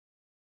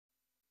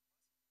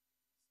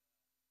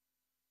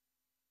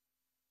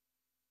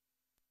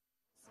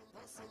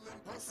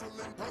Every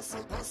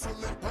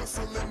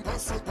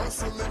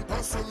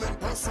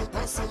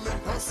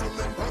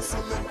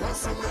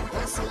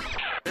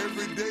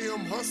day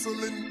I'm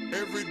hustling,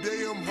 every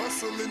day I'm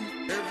hustling,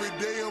 every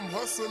day I'm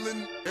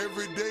hustling,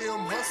 every day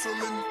I'm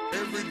hustling,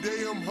 every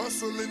day I'm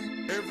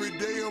hustling, every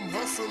day I'm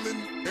hustling,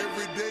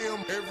 every day I'm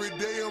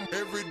hustling,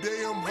 every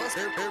day I'm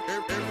hustling,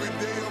 every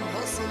day I'm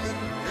hustling,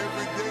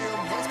 every day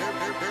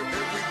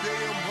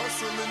I'm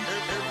hustling,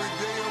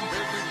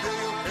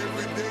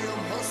 every day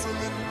I'm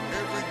hustling,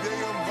 every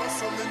day I'm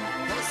hustling,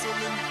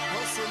 hustling.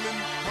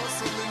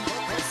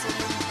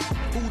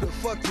 Who the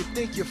fuck you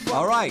think you're fucking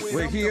All right, with?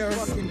 we're I'm here the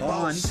fucking on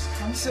boss.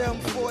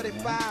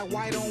 745,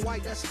 white on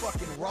white, that's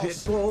fucking Ross.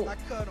 Pitbull I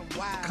cut 'em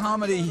wide,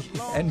 Comedy I cut 'em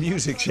long, and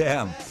Music I cut 'em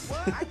Jam,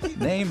 fat.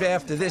 named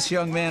after this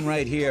young man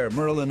right here,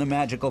 Merlin the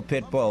Magical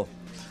Pitbull.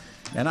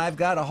 And I've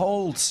got a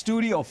whole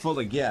studio full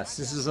of guests.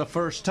 This is the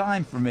first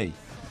time for me.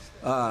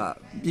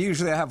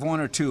 Usually I have one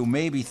or two,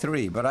 maybe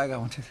three, but I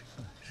got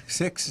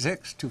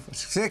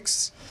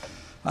 6.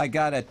 I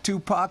got a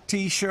Tupac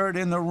t-shirt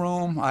in the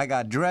room. I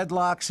got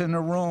dreadlocks in the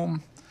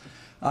room.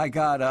 I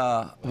got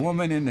a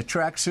woman in the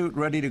tracksuit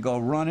ready to go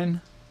running.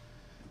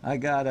 I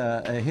got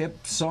a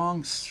hip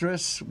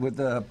songstress with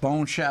a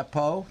bon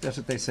chapeau. That's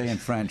what they say in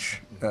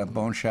French,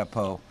 bon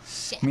chapeau.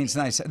 Means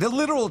nice. The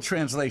literal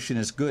translation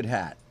is good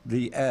hat.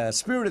 The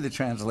spirit of the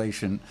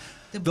translation,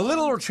 the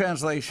literal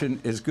translation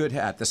is good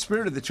hat. The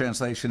spirit of the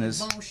translation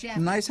is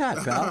nice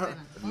hat, pal.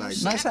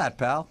 Nice hat,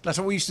 pal. That's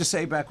what we used to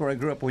say back where I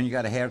grew up when you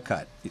got a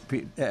haircut.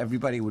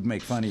 Everybody would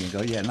make fun of you and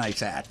go, yeah, nice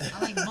hat.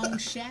 I like bon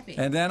chappy.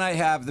 And then I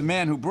have the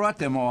man who brought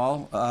them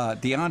all,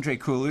 DeAndre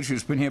Coolidge,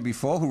 who's been here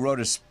before, who wrote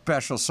a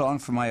special song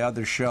for my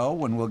other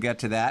show, and we'll get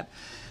to that.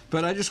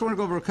 But I just want to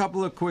go over a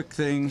couple of quick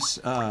things,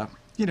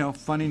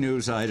 funny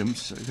news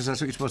items, because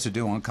that's what you're supposed to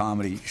do on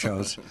comedy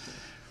shows.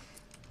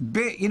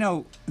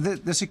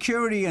 The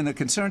security and the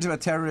concerns about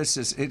terrorists,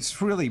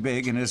 it's really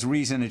big, and there's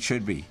reason it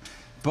should be.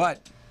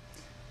 But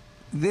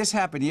this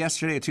happened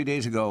yesterday or 2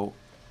 days ago.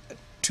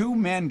 2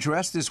 men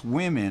dressed as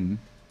women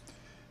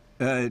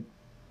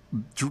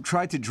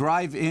tried to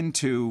drive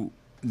into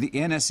the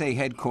NSA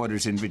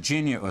headquarters in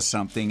Virginia or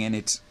something, and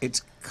it's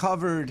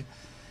covered.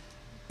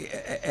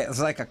 It's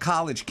like a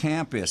college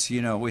campus,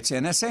 It's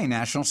NSA,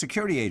 National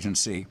Security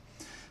Agency.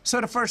 So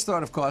the first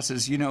thought, of course,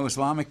 is,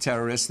 Islamic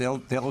terrorists, they'll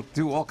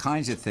do all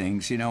kinds of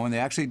things, and they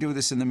actually do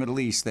this in the Middle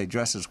East. They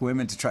dress as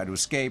women to try to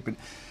escape, and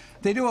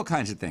they do all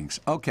kinds of things.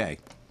 Okay.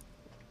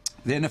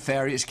 They're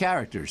nefarious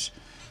characters.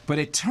 But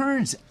it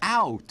turns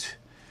out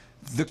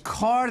the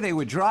car they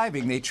were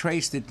driving, they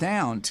traced it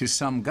down to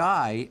some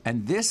guy,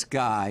 and this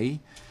guy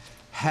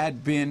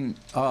had been,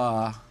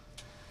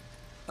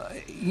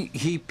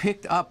 he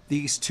picked up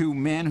these 2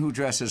 men who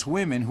dress as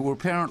women who were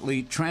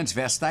apparently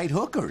transvestite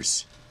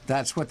hookers.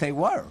 That's what they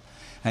were.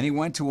 And he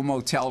went to a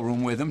motel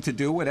room with them to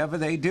do whatever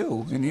they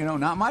do. And,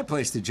 not my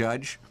place to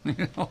judge,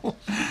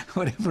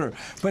 whatever.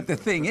 But the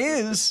thing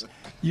is,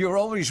 you're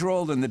always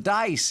rolling the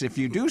dice if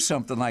you do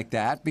something like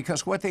that,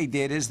 because what they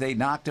did is they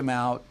knocked him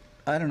out.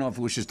 I don't know if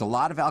it was just a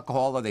lot of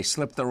alcohol or they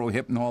slipped the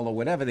Rohypnol or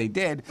whatever they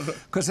did,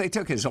 because they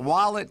took his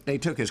wallet, they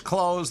took his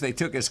clothes, they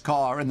took his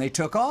car, and they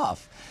took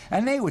off.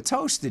 And they were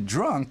toasted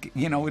drunk.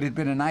 It had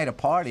been a night of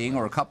partying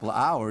or a couple of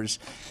hours.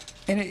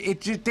 And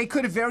they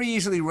could have very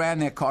easily ran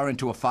their car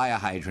into a fire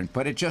hydrant,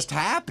 but it just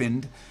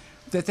happened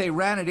that they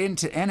ran it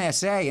into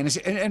NSA.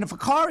 And if a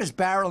car is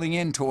barreling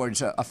in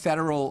towards a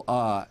federal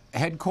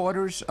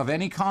headquarters of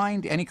any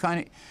kind,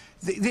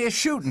 they're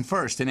shooting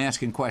first and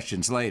asking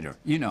questions later,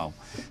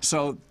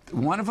 So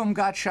one of them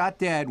got shot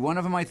dead. One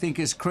of them, I think,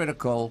 is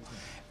critical.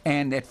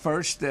 And at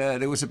first,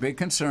 there was a big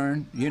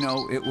concern.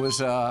 It was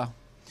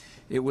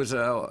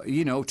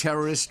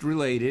terrorist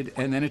related.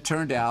 And then it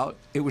turned out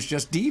it was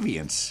just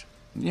deviance.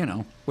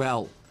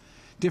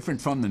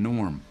 Different from the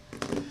norm.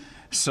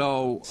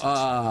 So,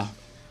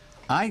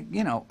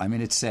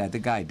 it's sad. The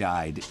guy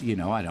died,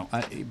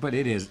 but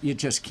it is, you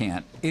just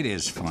can't, it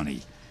is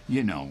funny,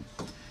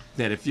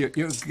 that if you're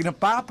going to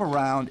bop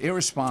around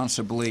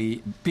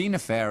irresponsibly, be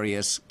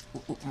nefarious,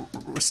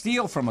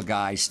 steal from a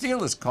guy,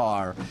 steal his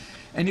car,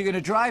 and you're going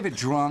to drive it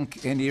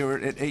drunk and you're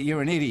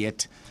an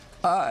idiot,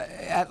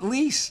 at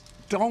least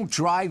don't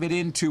drive it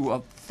into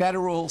a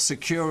federal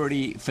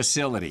security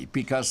facility,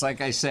 because,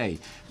 like I say,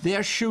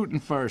 they're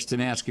shooting first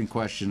and asking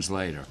questions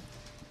later.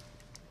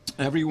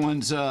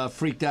 Everyone's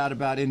freaked out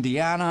about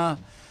Indiana.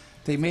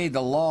 They made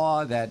the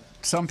law that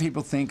some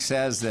people think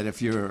says that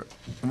if you're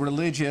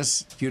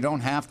religious, you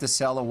don't have to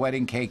sell a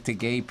wedding cake to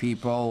gay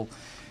people.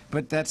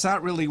 But that's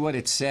not really what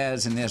it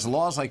says, and there's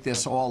laws like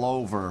this all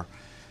over.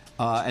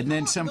 And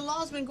then some. The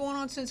law's been going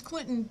on since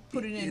Clinton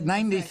put it in.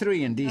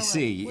 93 in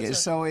D.C. Right.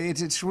 So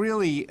it's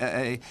really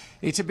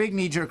it's a big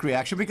knee-jerk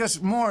reaction,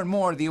 because more and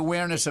more the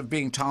awareness of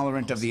being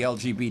tolerant of the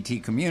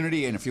LGBT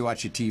community, and if you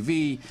watch your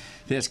TV,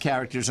 there's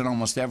characters in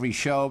almost every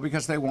show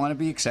because they want to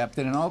be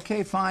accepted, and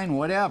okay, fine,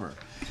 whatever.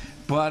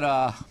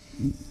 But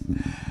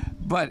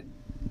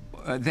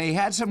they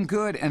had some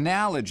good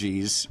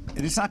analogies,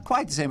 and it's not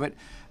quite the same. But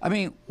I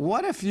mean,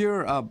 what if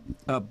you're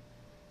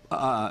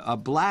a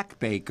black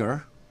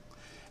baker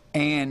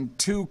and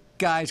two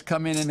guys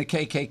come in the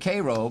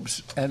KKK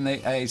robes, and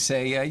I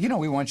say,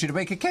 we want you to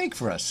bake a cake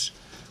for us.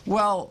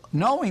 Well,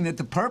 knowing that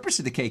the purpose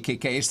of the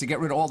KKK is to get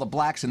rid of all the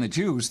blacks and the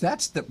Jews,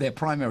 that's their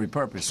primary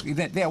purpose.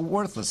 They're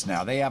worthless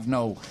now. They have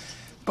no...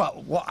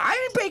 But I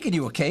ain't baking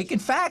you a cake. In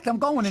fact, I'm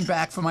going in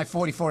back for my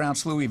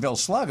 44-ounce Louisville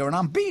Slugger, and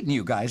I'm beating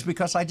you guys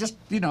because I just,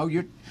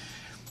 you're...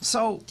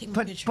 So,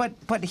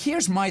 but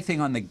here's my thing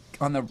on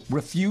the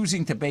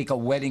refusing to bake a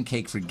wedding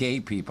cake for gay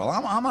people.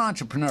 I'm an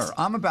entrepreneur.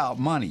 I'm about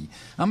money.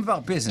 I'm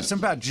about business. I'm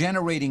about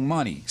generating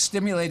money,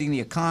 stimulating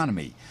the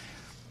economy.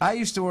 I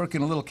used to work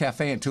in a little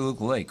cafe in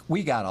Toluca Lake.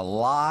 We got a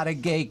lot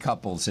of gay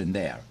couples in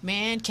there.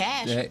 Man,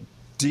 cash.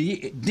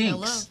 Dinks.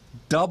 Hello.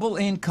 Double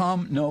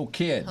income, no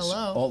kids.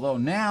 Hello. Although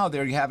now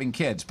they're having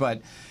kids,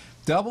 but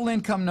double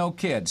income, no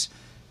kids.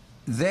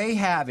 They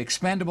have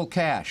expendable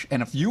cash,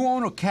 and if you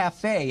own a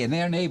cafe in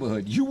their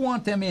neighborhood, you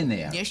want them in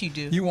there. Yes, you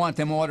do. You want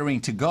them ordering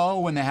to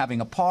go when they're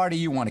having a party.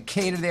 You want to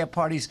cater their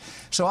parties.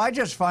 So I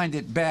just find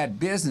it bad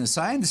business.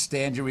 I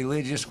understand you're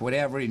religious,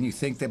 whatever, and you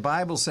think the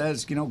Bible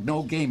says,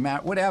 no gay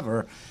marriage,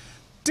 whatever.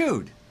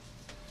 Dude,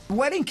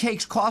 wedding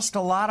cakes cost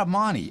a lot of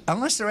money,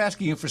 unless they're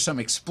asking you for some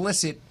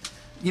explicit,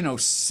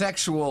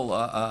 sexual,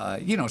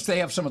 they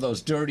have some of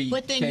those dirty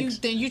But then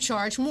cakes. you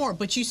charge more.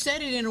 But you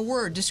said it in a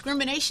word.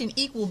 Discrimination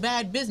equal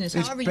bad business.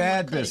 It's However bad you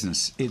want to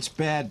business. It's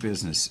bad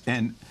business.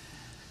 And,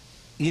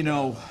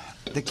 the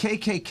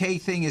KKK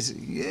thing is...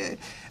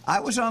 I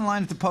was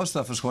online at the post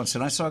office once,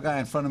 and I saw a guy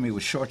in front of me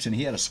with shorts, and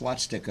he had a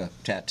swastika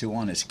tattoo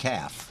on his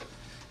calf.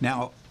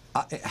 Now,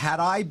 had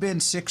I been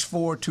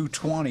 6'4",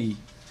 220...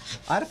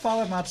 I'd have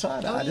followed him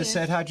outside. I'd have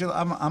said,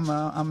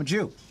 I'm a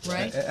Jew.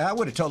 Right. I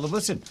would have told him,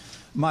 listen,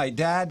 my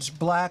dad's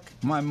black,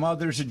 my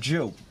mother's a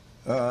Jew.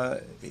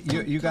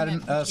 You got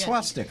a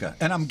swastika,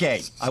 and I'm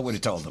gay. I would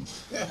have told him.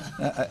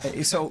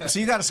 So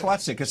you got a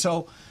swastika.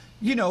 So,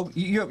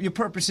 your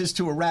purpose is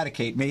to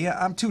eradicate me.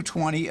 I'm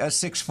 220,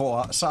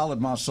 6'4",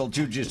 solid muscle,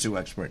 jiu-jitsu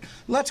expert.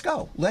 Let's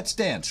go. Let's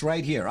dance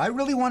right here. I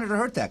really wanted to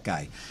hurt that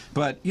guy,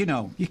 but you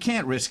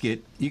can't risk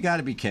it. You got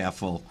to be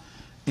careful.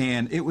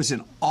 And it was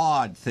an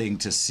odd thing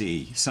to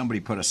see. Somebody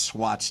put a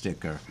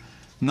swastika.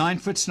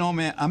 9-foot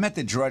snowman. I'm at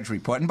the Drudge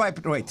Report. And by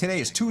the way, today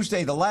is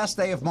Tuesday, the last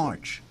day of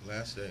March.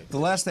 Last day. The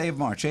last day of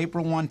March.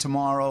 April 1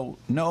 tomorrow.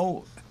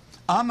 No,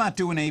 I'm not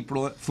doing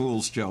April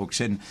Fool's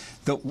jokes. And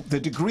the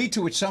degree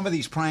to which some of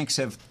these pranks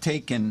have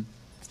taken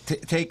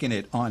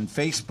it on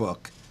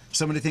Facebook,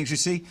 some of the things you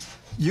see,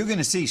 you're going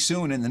to see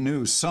soon in the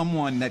news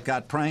someone that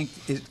got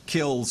pranked, it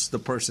kills the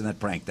person that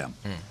pranked them.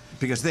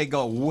 Because they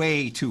go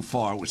way too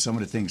far with some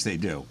of the things they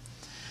do.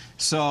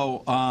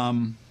 So,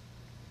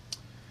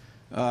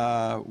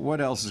 what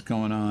else is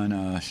going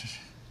on?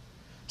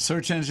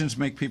 Search engines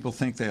make people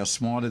think they are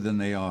smarter than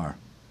they are.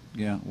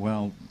 Yeah,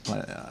 well,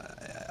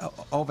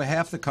 over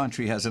half the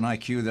country has an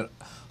IQ that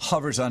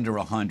hovers under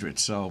 100.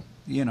 So,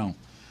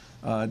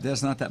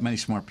 there's not that many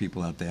smart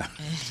people out there.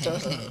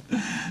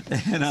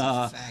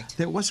 And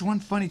there was one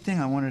funny thing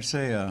I wanted to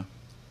say.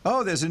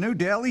 There's a new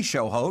Daily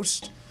Show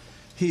host.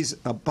 He's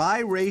a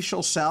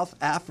biracial South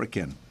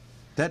African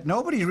that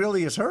nobody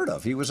really has heard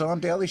of. He was on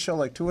Daily Show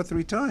like 2 or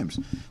 3 times.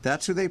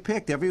 That's who they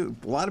picked. A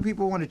lot of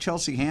people wanted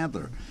Chelsea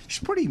Handler.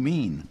 She's pretty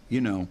mean,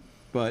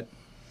 But,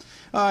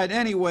 all right,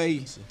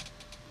 anyway,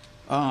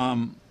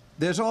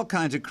 there's all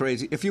kinds of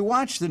crazy. If you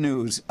watch the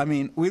news,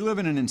 we live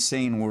in an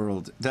insane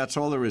world. That's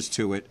all there is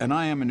to it. And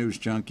I am a news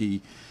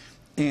junkie.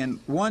 And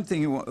one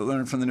thing you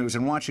learn from the news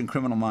and watching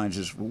Criminal Minds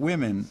is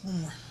women,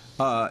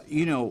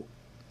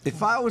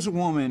 if I was a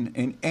woman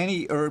in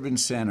any urban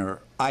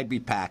center, I'd be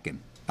packing.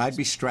 I'd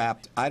be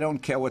strapped. I don't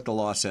care what the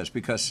law says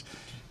because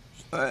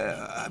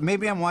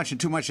maybe I'm watching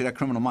too much of that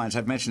Criminal Minds.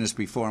 I've mentioned this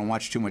before and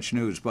watched too much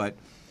news, but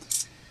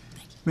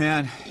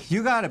man,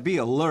 you got to be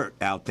alert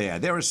out there.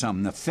 There are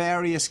some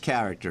nefarious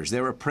characters.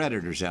 There are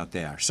predators out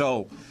there.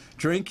 So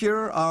drink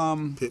your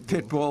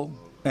Pitbull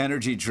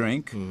energy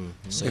drink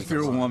if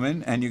you're a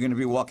woman and you're going to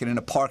be walking in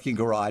a parking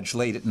garage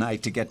late at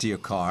night to get to your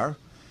car.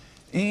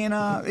 And,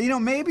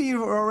 maybe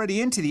you're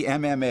already into the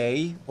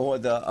MMA or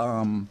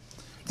the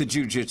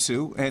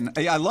jiu-jitsu. And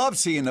I love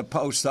seeing the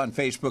posts on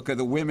Facebook of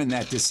the women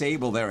that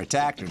disable their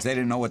attackers. They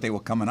didn't know what they were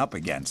coming up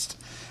against.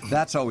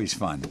 That's always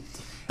fun.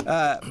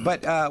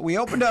 But we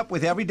opened up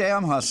with Every Day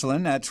I'm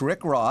Hustling. That's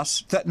Rick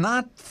Ross.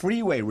 Not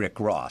Freeway Rick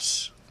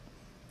Ross.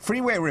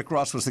 Freeway Rick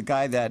Ross was the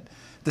guy that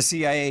the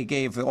CIA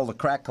gave all the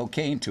crack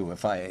cocaine to,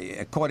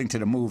 according to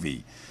the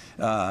movie.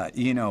 But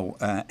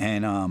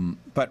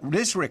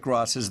this Rick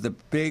Ross is the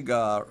big,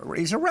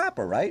 he's a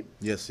rapper, right?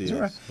 Yes, he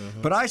is.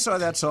 But I saw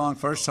that song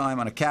first time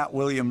on a Cat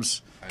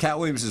Williams. Cat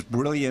Williams is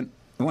brilliant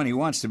when he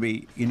wants to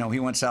be. He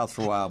went south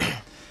for a while. But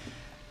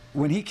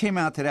when he came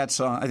out to that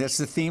song, that's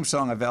the theme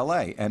song of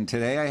L.A. And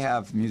today I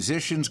have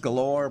musicians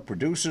galore,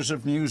 producers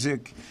of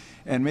music,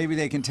 and maybe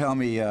they can tell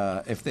me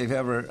if they've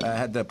ever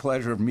had the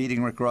pleasure of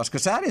meeting Rick Ross,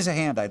 because that is a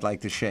hand I'd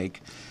like to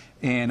shake.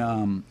 And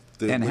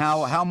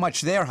how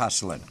much they're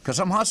hustling. Because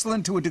I'm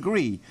hustling to a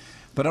degree,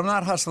 but I'm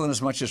not hustling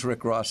as much as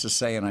Rick Ross is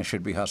saying I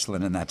should be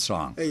hustling in that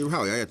song. Hey,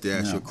 Howie, I have to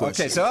ask you a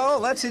question. Okay, so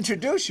let's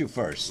introduce you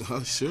first.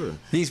 Oh, sure.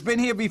 He's been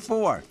here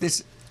before.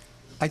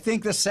 I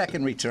think the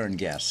second return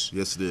guest.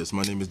 Yes, it is.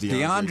 My name is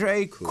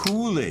DeAndre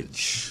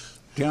Coolidge.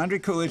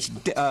 DeAndre Coolidge,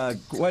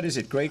 what is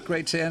it?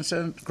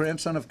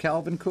 Grandson of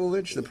Calvin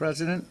Coolidge, the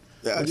president?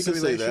 Yeah, What's you the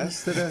can say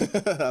relations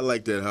that. I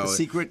like that, Howard.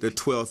 secret? The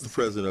 12th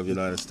president of the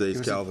United States,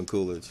 Calvin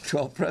Coolidge.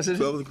 12th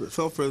president? 12th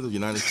president of the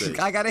United States.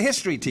 I got a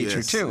history teacher,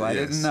 Yes, too. I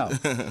yes. didn't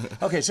know.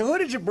 Okay, so who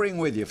did you bring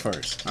with you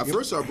first?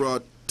 First I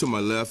brought to my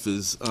left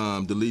is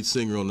the lead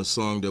singer on the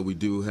song that we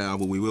do have,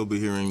 what we will be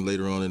hearing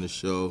later on in the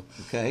show.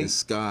 Okay. Is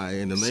Sky.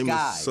 And the name of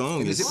the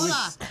song is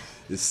CBT.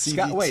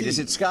 Sky, wait, is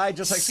it Sky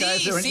just like Sky?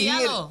 Is there an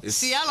Cielo. E?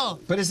 Cielo.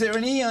 But is there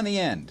an E on the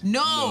end?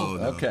 No.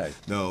 Okay.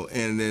 No.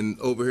 And then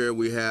over here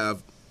we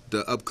have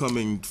the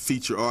upcoming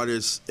feature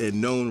artist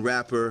and known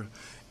rapper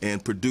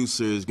and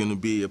producer is going to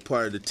be a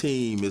part of the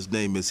team. His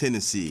name is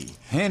Hennessy.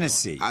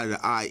 Hennessy.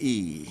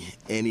 I-E.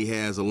 And he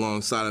has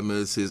alongside him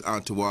is his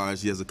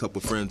entourage. He has a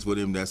couple friends with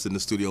him that's in the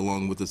studio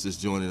along with us, is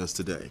joining us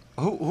today.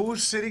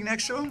 Who's sitting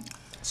next to him?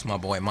 It's my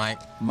boy Mike.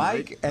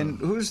 Mike, and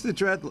who's the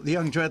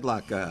young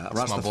dreadlock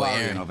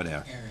Rastafarian over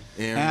there?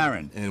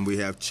 Aaron. And we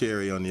have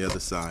Cherry on the other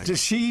side. Is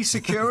she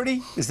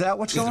security? Is that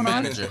what's going on?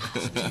 Manager.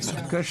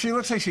 Because she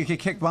looks like she could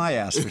kick my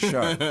ass for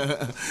sure.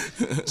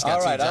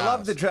 All right, I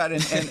love the dread.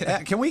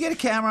 And can we get a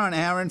camera on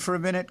Aaron for a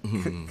minute?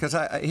 Because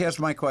here's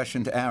my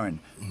question to Aaron.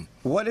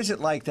 What is it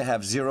like to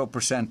have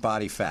 0%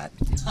 body fat?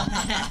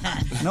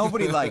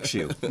 Nobody likes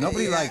you.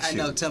 Nobody likes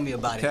you. I know. Tell me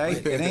about Okay?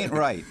 it. It ain't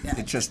right.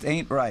 It just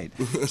ain't right.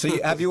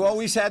 So have you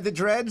always had the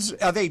dreads?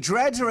 Are they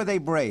dreads or are they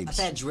braids?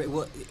 I've had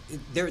well,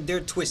 they're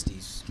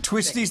twisties.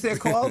 Twisties, they're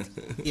called?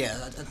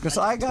 Yeah. 'Cause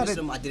I got twist it-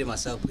 them. I did it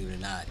myself, believe it or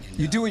not. And,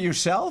 You do it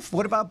yourself?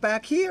 What about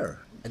back here?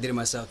 I did it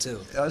myself too.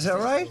 Is that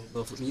right?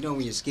 But you know,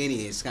 when you're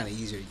skinny, it's kind of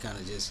easier. You kind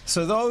of just.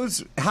 So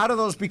how do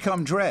those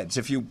become dreads?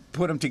 If you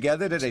put them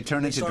together, do they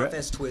turn They into start off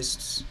dreads? as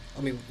twists.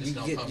 I mean, Just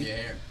don't comb your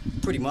hair.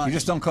 pretty much. You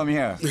just don't come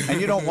here.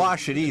 And you don't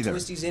wash it either.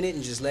 Twisties in it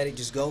and just let it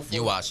just go for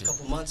You wash a it.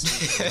 couple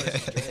months. And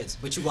it's dreads.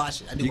 But you wash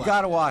it. I do. You wash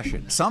got to it. wash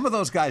it. Some of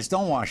those guys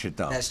don't wash it,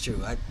 though. That's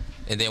true.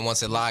 And then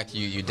once it locked,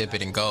 you dip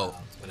it in gold.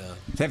 But,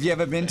 Have you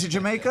ever been to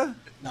Jamaica?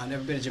 no, I've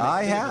never been to Jamaica. I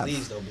I've been to have.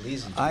 Belize, though.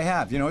 Belize. I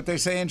have. You know what they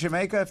say in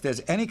Jamaica? If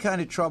there's any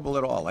kind of trouble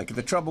at all, like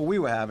the trouble we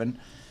were having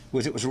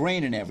was it was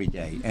raining every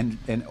day,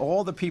 and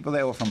all the people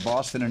there were from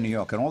Boston and New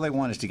York, and all they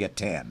want is to get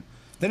tan.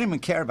 They didn't even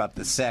care about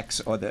the sex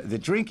or the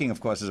drinking,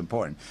 of course, is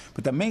important.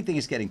 But the main thing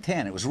is getting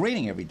tan. It was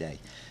raining every day.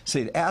 So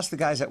you'd ask the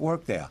guys that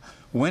work there,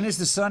 when is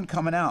the sun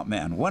coming out,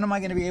 man? When am I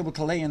going to be able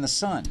to lay in the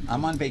sun?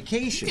 I'm on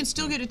vacation. You can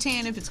still get a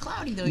tan if it's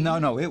cloudy, though.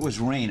 No, it was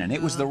raining.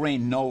 It was the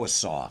rain Noah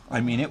saw.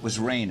 I mean, it was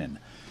raining.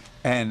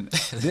 And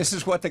this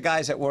is what the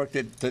guys that worked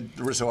at the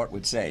resort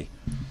would say.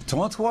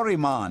 Don't worry,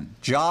 man.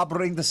 Jah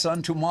bring the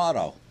sun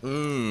tomorrow.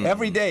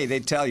 Every day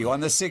they'd tell you. On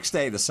the sixth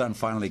day, the sun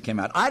finally came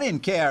out. I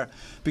didn't care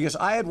because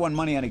I had won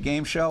money on a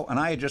game show, and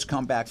I had just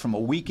come back from a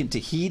week in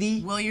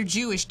Tahiti. Well, you're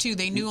Jewish too.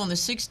 They knew on the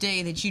sixth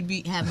day that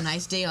you'd have a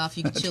nice day off.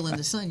 You could chill in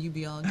the sun. You'd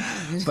be all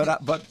good.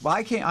 But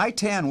I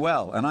tan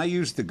well, and I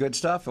used the good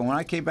stuff. And when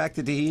I came back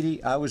to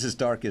Tahiti, I was as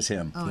dark as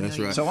him. Oh, That's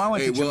no, right. So I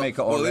went to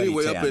Jamaica already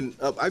anyway, tan.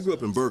 I grew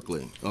up in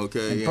Berkeley.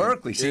 Okay. In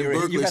Berkeley, so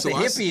you got the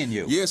I hippie in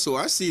you. Yeah, so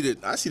I see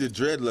the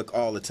dread look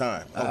all the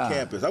time on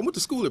campus. I went to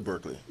school at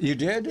Berkeley. You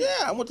did? Yeah,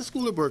 I went to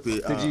school at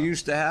Berkeley. Did you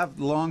used to have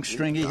long,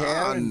 stringy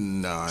hair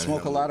and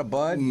smoke a lot of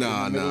bud?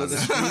 No, in the middle of the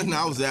street? No,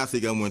 I was an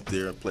athlete. I went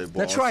there and played ball.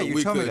 That's right. So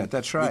You told me that.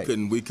 That's right.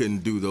 We couldn't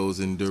do those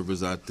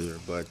endeavors out there.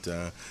 But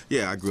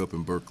yeah, I grew up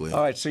in Berkeley.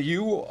 All right. So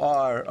you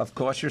are, of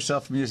course,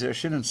 yourself a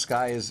musician, and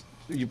Sky is.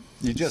 You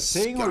just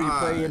sing or you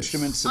play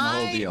instruments and the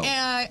whole deal?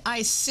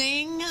 I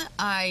sing,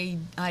 I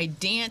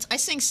dance. I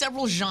sing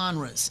several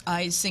genres.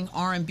 I sing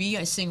R&B,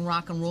 I sing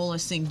rock and roll, I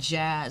sing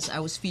jazz. I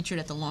was featured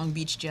at the Long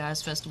Beach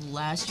Jazz Festival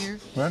last year.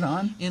 Right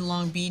on. In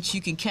Long Beach.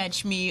 You can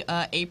catch me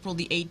April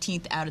the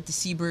 18th out at the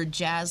Seabird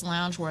Jazz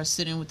Lounge where I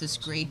sit in with this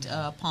great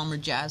Palmer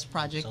Jazz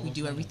Project. We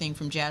do everything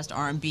from jazz to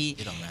R&B.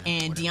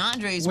 And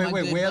DeAndre is my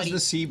good where's buddy. the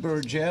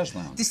Seabird Jazz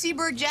Lounge? The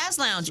Seabird Jazz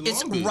Lounge.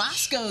 It's Long Beach.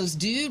 Roscoe's,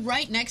 dude,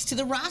 right next to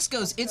the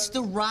Roscoe's. It's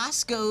the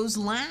Roscoe's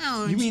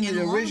Lounge. You mean in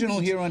the Long original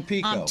Beach. here on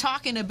Pico? I'm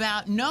talking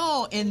about,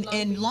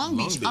 in Long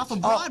Beach, Beach. off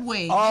of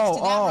Broadway, next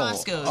to that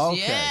Roscoe's.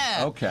 Okay,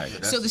 Yeah. okay.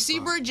 So the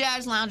Seabird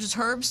Jazz Lounge is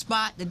Herb's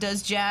spot that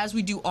does jazz.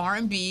 We do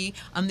R&B.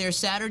 I'm there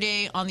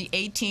Saturday on the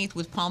 18th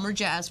with Palmer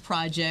Jazz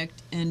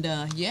Project. And,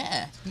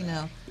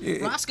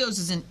 Roscoe's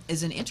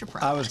is an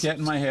enterprise. I was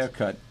getting my hair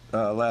cut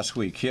last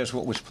week. Here's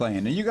what was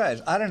playing. And you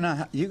guys, I don't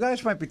know, you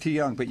guys might be too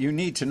young, but you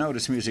need to know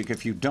this music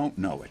if you don't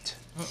know it.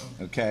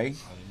 Okay?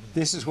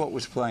 This is what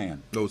was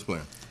playing. No, it's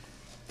playing.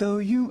 Though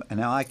you, and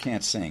now I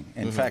can't sing.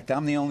 In fact,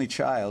 I'm the only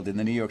child in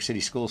the New York City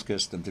school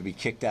system to be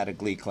kicked out of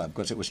Glee Club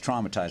because it was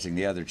traumatizing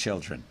the other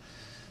children.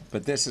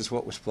 But this is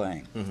what was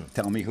playing.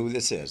 Tell me who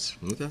this is.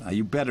 Okay.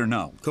 You better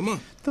know. Come on.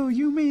 Though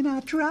you may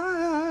not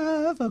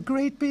drive a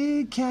great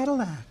big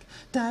Cadillac,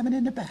 diamond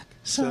in the back,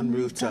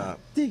 Sunroof top,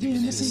 digging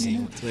in the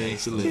scene.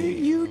 Thanks a lot.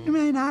 You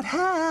may not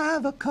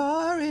have a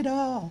car at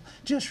all.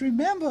 Just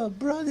remember,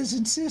 brothers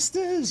and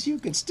sisters, you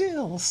can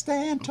still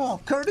stand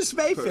tall. Curtis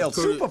Mayfield,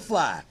 Curtis-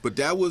 Superfly. But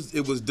it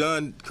was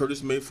done,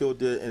 Curtis Mayfield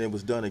did, and it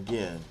was done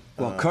again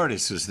Well,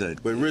 Curtis is the.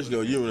 But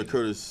original, you and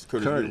Curtis the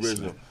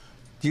original.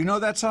 Do you know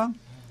that song?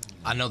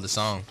 I know the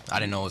song. I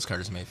didn't know it was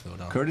Curtis Mayfield,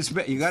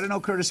 though. You got to know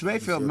Curtis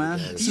Mayfield, man.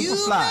 You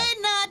Superfly. may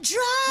not drive.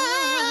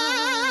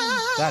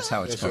 That's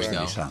how it's supposed to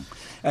be sung.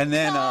 And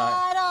then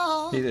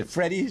he did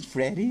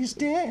Freddie's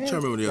dead. I'm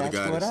trying to remember the other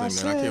guy that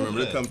sang that. I can't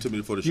remember. They come to me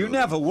before the show. You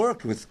never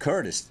worked with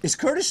Curtis. Is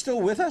Curtis still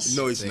with us?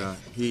 No, he's not.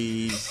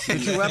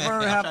 Did you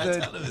ever have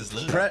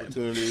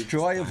the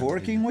joy of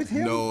working with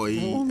him? No,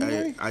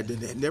 I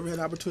never had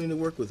the opportunity to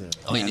work with him.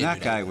 Oh, Man,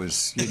 that guy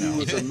was, He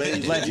was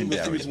amazing.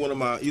 legendary. He's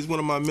one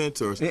of my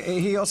mentors.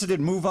 He also did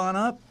Move On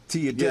Up to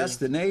Your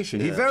Destination.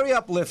 He's very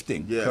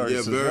uplifting.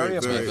 Curtis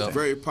was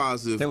very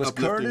positive. There was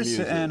Curtis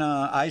music. and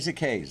Isaac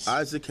Hayes.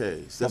 Isaac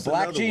Hayes. The That's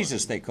Black another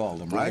Jesus, one. they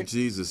called him, Black right?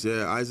 Jesus,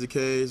 yeah. Isaac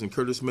Hayes and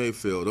Curtis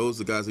Mayfield.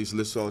 Those are the guys I used to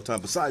listen to all the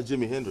time, besides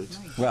Jimi Hendrix.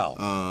 Well,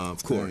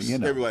 of course. you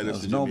know, Everybody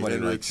listens to Jimi nobody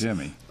Hendrix. liked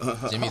Jimmy.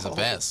 Jimmy's the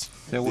best.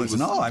 There was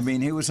no. I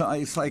mean, he was.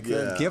 It's like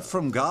a gift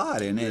from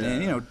God, and you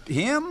know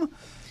him,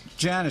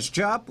 Janis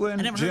Joplin,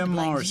 I never heard Jim of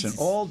Black Morrison, Jesus.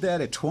 all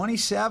dead at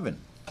 27.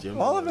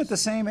 All of them at the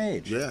same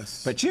age.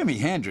 Yes. But Jimi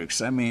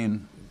Hendrix, I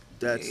mean,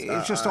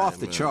 it's just off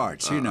the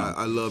charts, you know.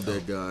 I love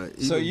that guy.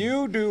 So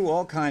you do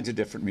all kinds of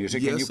different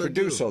music, and Yes, you I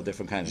produce do. all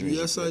different kinds of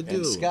music. Yes, I do.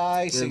 And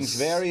Sky And sings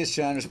various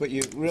genres, but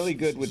you're really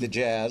good with the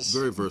jazz.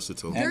 Very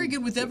versatile. Very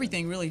good with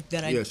everything, really.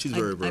 Yeah, she's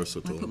very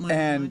versatile. I put my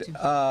And mind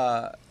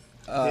to.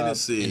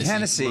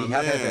 Hennessy. My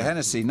man.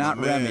 Hennessy, not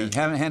My Remy.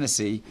 man.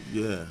 Hennessy.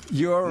 Yeah.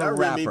 You're Not a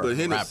rapper. Remy, but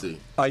Hennessy.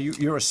 Are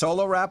you're a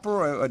solo rapper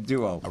or a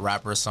duo? A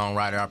rapper,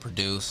 songwriter, I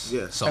produce.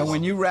 Yes. Solo. And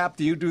when you rap,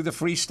 do you do the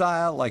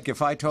freestyle? Like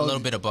if I told A little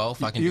bit of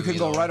both. I can you do can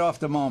go either right or. off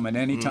the moment,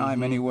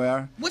 anytime,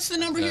 anywhere. What's the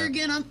number here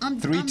again? I'm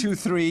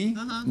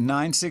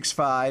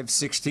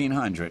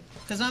 323-965-1600.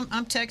 Because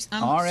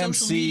I'm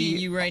social media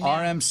you right now.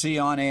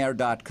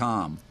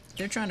 RMConair.com.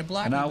 They're trying to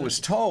block And me. I but- was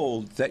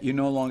told that you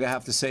no longer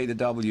have to say the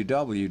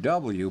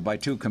www by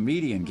two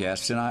comedian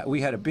guests, and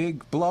we had a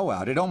big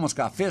blowout. It almost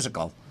got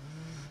physical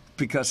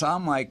because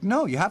I'm like,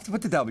 no, you have to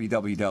put the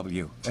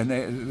www,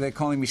 and they're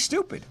calling me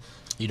stupid.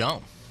 You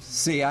don't.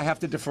 See, I have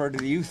to defer to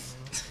the youth.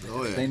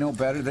 Oh, yeah. They know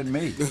better than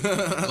me.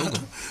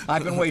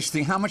 I've been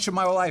wasting, how much of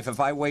my life have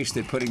I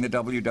wasted putting the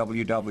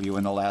www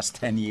in the last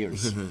 10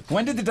 years?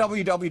 When did the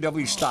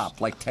www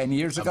stop? Like 10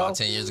 years ago? About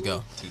 10 years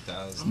ago.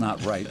 2000.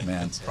 Not right,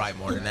 man. Probably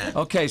more than that.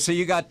 Okay, so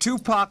you got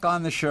Tupac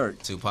on the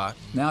shirt. Tupac.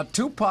 Now,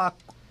 Tupac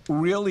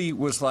really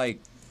was like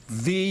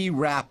the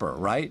rapper,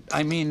 right?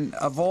 I mean,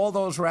 of all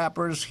those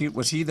rappers,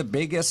 was he the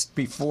biggest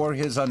before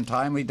his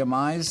untimely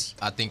demise?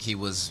 I think he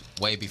was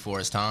way before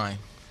his time.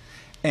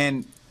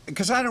 And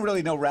because I don't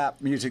really know rap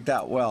music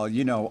that well,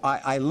 you know,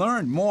 I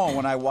learned more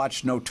when I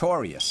watched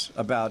Notorious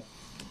about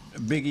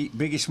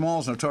Biggie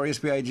Smalls, Notorious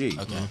B.I.G.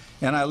 Okay.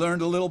 And I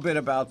learned a little bit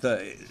about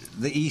the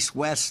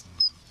East-West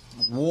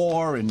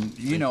war and,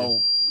 you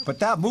know, but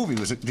that movie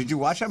did you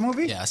watch that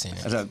movie? Yeah, I seen it.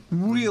 It was a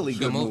really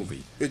good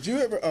movie. Did you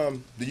ever,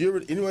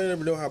 anyone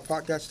ever know how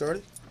Pac got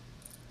started?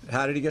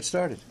 How did he get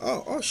started?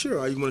 Oh,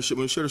 sure. You want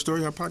to share the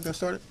story how Pac got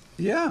started?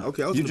 Yeah.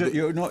 Okay, I was you, in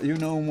the you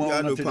know him well Yeah, I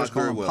enough knew to Pac just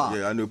call very him well. Pac.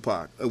 Yeah, I knew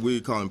Pac.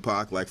 We call him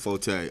Pac, like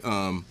Forte.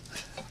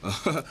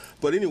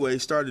 But anyway, he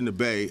started in the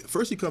Bay.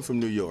 First, he come from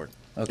New York.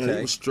 Okay. And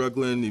he was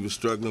struggling. He was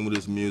struggling with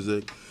his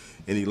music,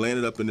 and he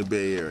landed up in the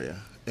Bay Area.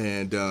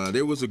 And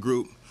there was a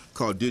group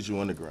called Digital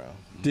Underground.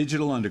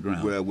 Digital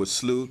Underground. Where with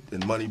Sloot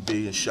and Money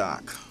B and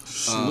Shock.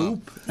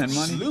 Sloop and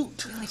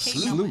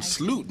Money?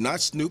 Sloot,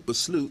 not Snoop, but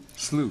Sloot.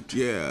 Sloot.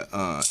 Yeah.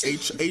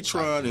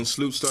 Atron and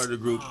Sloot started a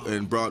group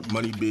and brought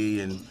Money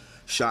B and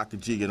Shock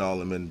and G and all of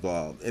them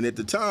involved. And at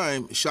the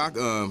time, Shock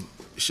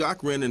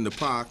ran into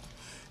Pac,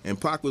 and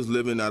Pac was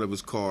living out of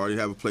his car. He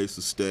didn't have a place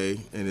to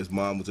stay, and his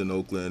mom was in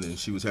Oakland, and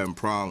she was having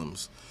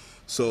problems.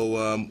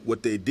 So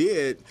what they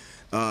did,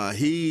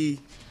 he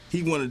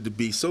wanted to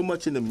be so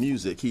much into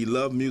music. He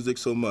loved music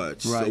so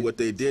much. Right. So what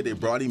they did, they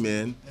brought him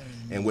in,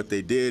 and what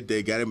they did,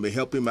 they got him to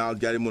help him out,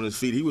 got him on his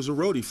feet. He was a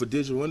roadie for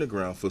Digital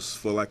Underground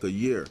for like a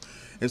year.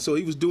 And so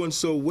he was doing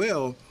so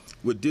well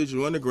with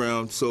Digital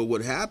Underground. So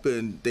what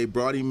happened, they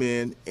brought him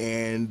in,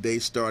 and they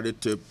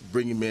started to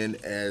bring him in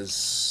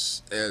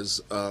as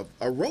a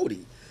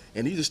roadie.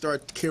 And he just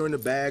started carrying the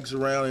bags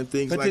around and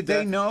things But like that. did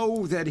they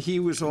know that he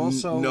was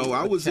also No,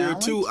 I a was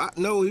talent? there too.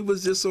 No, he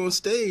was just on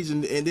stage,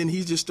 and then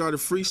he just started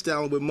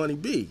freestyling with Money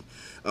B.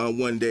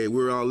 One day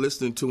we were all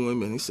listening to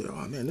him, and he said,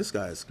 "Oh man, this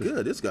guy is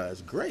good. This guy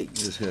is great."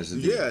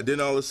 Yeah. Then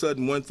all of a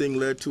sudden, one thing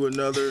led to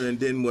another, and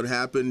then what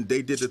happened?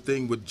 They did the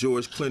thing with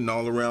George Clinton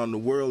all around the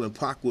world, and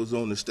Pac was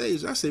on the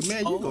stage. I said,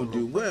 "Man, you're gonna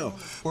do well."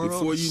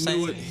 Before you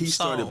knew it, he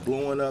started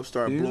blowing up,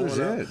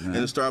 and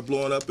it started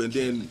blowing up. And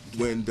then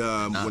when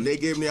they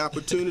gave him the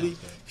opportunity,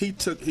 he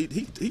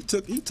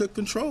took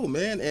control,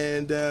 man,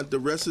 and the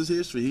rest is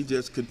history. He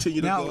just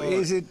continued to go on.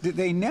 Now,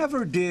 they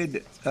never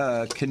did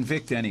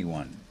convict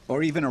anyone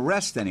or even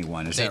arrest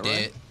anyone? Is They that right?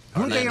 did.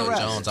 Who did they Orlando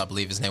arrest? Jones, I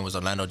believe his name was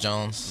Orlando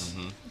Jones.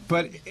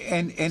 But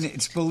and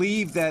it's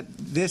believed that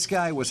this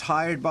guy was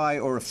hired by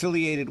or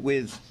affiliated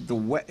with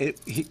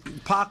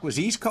Pac was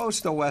East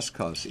Coast or West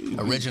Coast?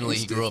 Originally,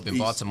 he grew up in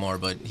Baltimore,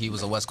 but he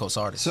was a West Coast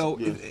artist. So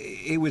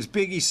it was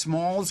Biggie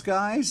Smalls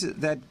guys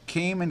that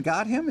came and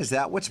got him. Is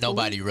that what's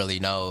Nobody believed? really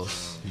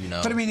knows, you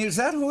know. But I mean, is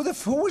that who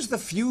was the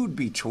feud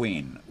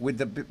between with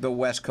the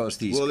West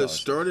Coast East Coast? Well, it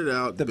started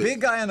out. The big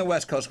guy on the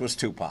West Coast was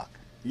Tupac.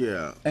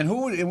 Yeah. And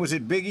who was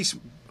it? Biggie.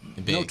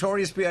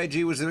 Notorious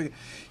B.I.G. was the.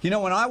 You know,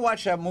 when I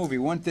watched that movie,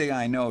 one thing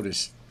I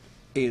noticed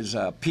is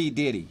P.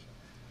 Diddy,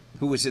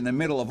 who was in the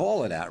middle of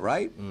all of that,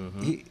 right?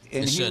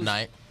 Mm-hmm. Should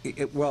Knight.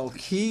 Well,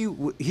 he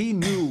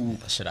knew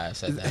Should I have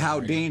said that? how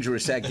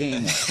dangerous that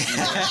game was.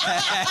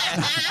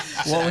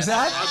 What was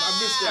that?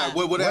 I missed that.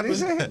 What happened?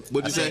 is it?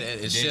 What'd you say?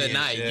 It should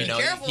Knight. You know,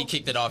 he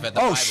kicked it off at the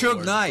Oh, Bible Suge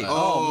Wars. Knight.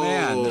 Oh,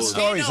 man, the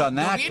stories on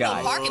that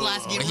guy.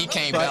 But he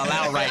can't bail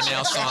out right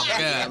now, so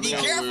I'm good. Be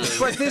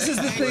careful. But this is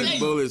the thing.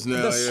 Bullets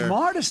now, The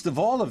smartest of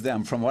all of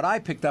them, from what I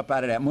picked up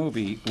out of that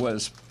movie,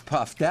 was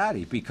Puff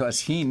Daddy,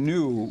 because he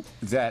knew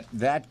that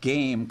that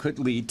game could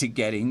lead to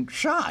getting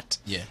shot.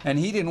 Yeah. And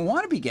he didn't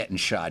want to be getting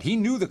shot. He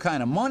knew the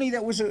kind of money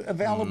that was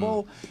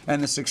available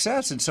and the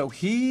success, and so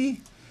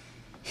he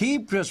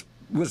just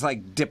was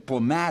like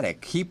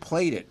diplomatic. He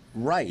played it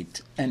right,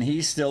 and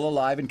he's still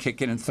alive and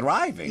kicking and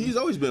thriving. He's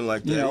always been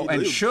like that. You know,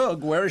 and Suge,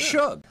 where is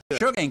Suge?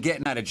 Suge ain't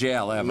getting out of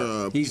jail ever.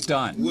 No. He's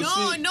done.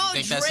 Well, No,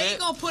 Think that's Dre it?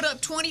 gonna put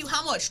up 20.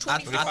 How much?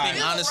 25. I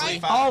think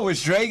honestly, Oh,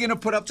 is Dre gonna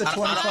put up the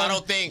 25? I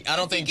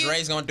don't think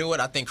Dre's gonna do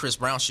it. I think Chris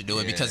Brown should do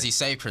it because he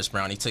saved Chris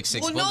Brown. He took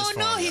 6 Well, bullets for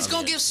him. he's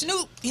gonna give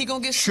Snoop. He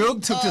gonna give Suge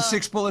Snoop. took the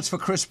 6 bullets for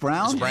Chris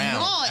Brown. Chris Brown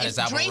No, at if his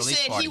album Dre release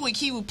said party.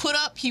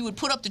 he would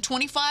put up to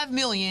 25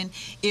 million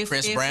if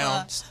Chris if,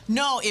 Brown. if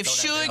Throw that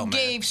Suge bill, man.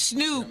 gave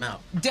Snoop him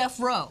out. Death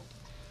Row.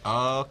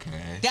 Okay.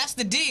 That's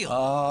the deal.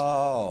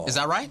 Oh. Is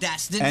that right?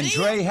 That's the And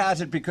deal. Dre has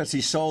it because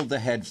he sold the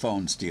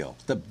headphones deal,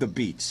 the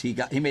Beats. He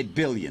made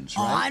billions,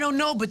 Oh, right? I don't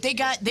know, but they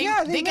got they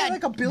got made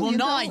like $1 billion.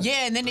 Well, no,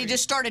 yeah, and then they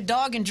just started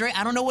dogging Dre.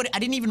 I don't know what. I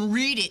didn't even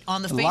read it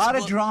on the Facebook. lot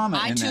of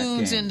drama in that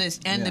iTunes game.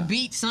 and the Yeah.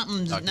 beat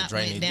something's Dr. not Dre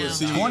went needs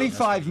to down. see-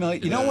 25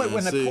 million. You know what?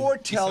 When the see.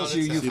 court tells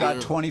you you've got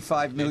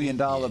 $25 million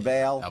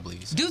bail, I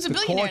believe so. Dude's a the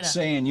billionaire. court's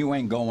saying you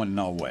ain't going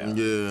nowhere.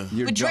 Yeah.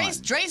 You're But done.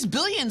 Dre's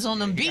billions on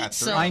them beats.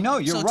 So I know,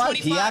 you're so right.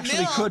 He 25 actually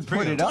mil, could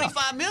put it up.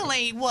 25 mil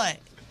ain't what?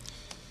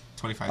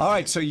 25. All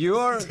right, so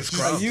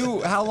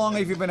how long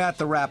have you been at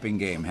the rapping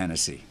game,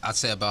 Hennessy? I'd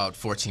say about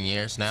 14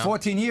 years now.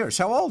 14 years.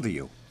 How old are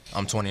you?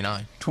 I'm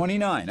 29.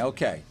 29,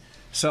 okay.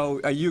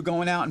 So are you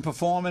going out and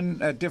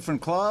performing at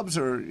different clubs,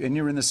 and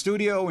you're in the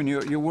studio and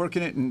you're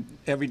working it, and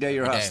every day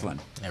you're hustling?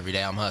 Every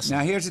day I'm hustling.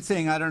 Now here's the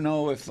thing, I don't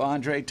know if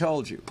DeAndre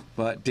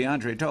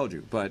told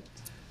you, but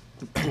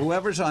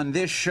whoever's on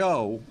this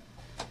show,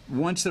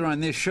 once they're on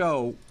this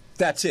show,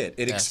 that's it.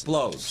 It Yes.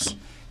 explodes.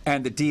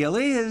 And the deal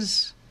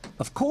is,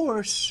 of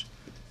course,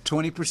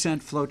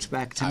 20% floats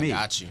back to I me.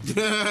 got you.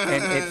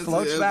 And it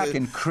floats back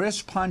in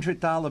crisp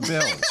 $100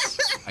 bills.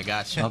 I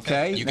got you.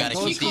 Okay? You got to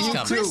That keep goes these for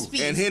coming.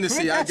 Crispy. And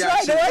Hennessy, I That's got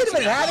right. you. Wait a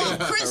minute.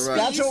 Crispies.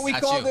 That's what we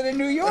Got called you. it in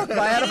New York.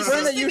 I had a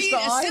friend that used to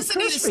eye Sister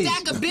need a Crispies.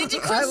 stack of Benji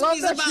I love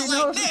Crispies that about she like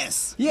knows.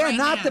 this. Yeah, right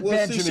not now. the Well, see,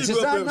 Benjamins. she Is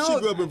grew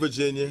that up in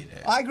Virginia.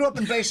 I grew up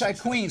in Bayside,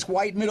 Queens,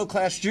 white,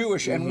 middle-class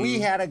Jewish, and we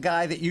had a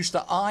guy that used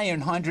to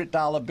iron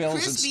 $100 bills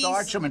and Crispies.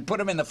 starch them and put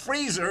them in the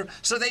freezer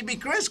so they'd be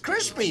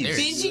crispy.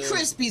 Benji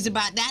Crispies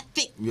about that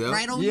thick. Yeah.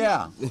 Right on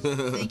Yeah.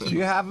 Thank You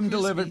you. have them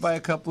delivered by a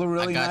couple of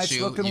really I got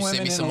nice-looking you. You women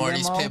send me in some a more of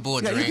these limo.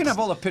 Pitbull Yeah, you drinks. can have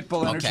all the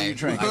Pitbull energy Okay. you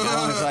drink I as got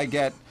long you. as I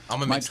get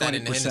I'ma my mix that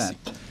in the 20%.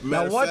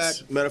 Matter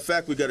Now, of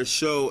fact, we got a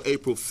show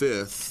April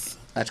 5th.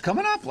 That's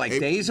coming up, like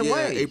days Yeah,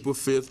 away. April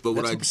 5th. But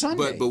That's a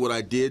Sunday. but what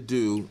I did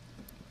do,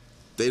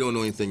 they don't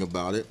know anything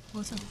about it.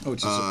 What's up? Oh,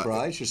 it's a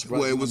surprise. You're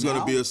surprised. Well, it was going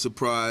to be a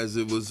surprise.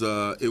 It was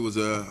a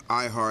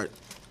iHeart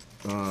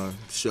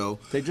show.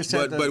 They just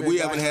had the but we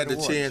big haven't had iHeart the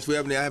Awards. chance. I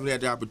haven't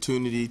had the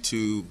opportunity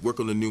to work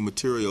on the new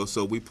material,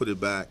 so we put it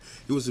back.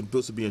 It was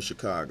supposed to be in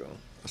Chicago.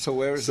 So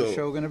where is the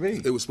show going to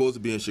be? It was supposed to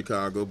be in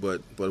Chicago,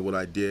 but what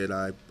I did,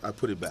 I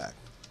put it back,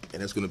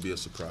 and it's going to be a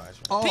surprise.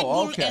 Oh,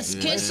 Pitbull okay.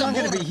 SK It's not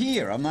going to be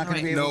here. I'm not going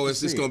to be able No, to it's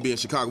see going it. to be in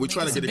Chicago. We're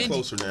trying to get it Benji.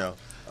 closer now.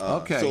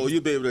 Okay. So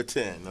you'll be able to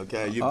attend.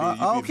 Okay. You'll be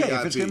Okay, if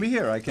VIP. it's going to be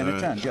here, I can All right.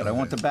 attend. Good. I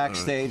want the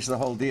backstage, the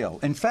whole deal.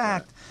 In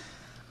fact,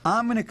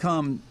 I'm going to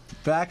come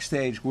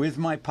backstage with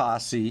my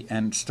posse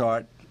and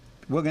start.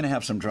 We're going to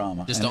have some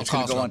drama. Just and don't it's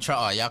gonna cause go no on.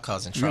 trouble. Oh, y'all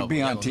causing We're going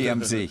trouble. to be on Yo,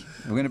 TMZ.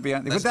 We're going to be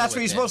on. But Let's that's do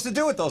what it you're then. supposed to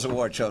do with those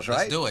award shows, right?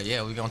 Let's do it.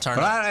 Yeah, we're going to turn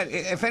But up.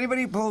 if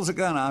anybody pulls a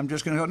gun, I'm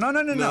just going to go.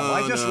 No.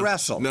 I just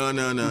wrestle. No.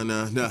 No,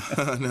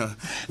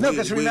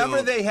 because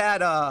remember they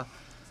had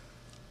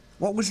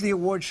what was the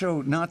award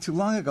show not too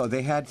long ago?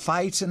 They had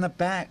fights in the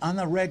back on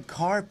the red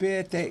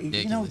carpet.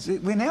 Ridiculous.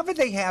 Whenever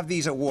they have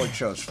these award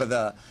shows for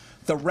the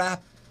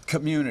rap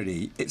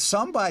community,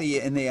 somebody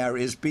in there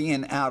is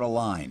being out of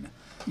line,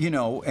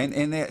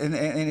 and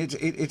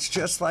it's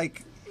just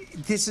like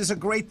this is a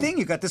great thing.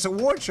 You got this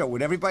award show.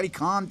 Would everybody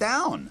calm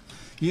down?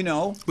 You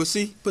know. But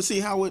see,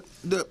 Howard.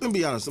 Let me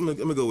be honest. I'm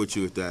gonna go with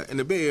you with that. In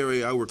the Bay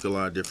Area, I worked with a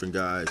lot of different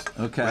guys.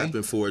 Okay.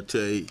 Rapping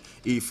Forte,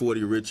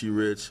 E40, Richie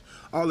Rich,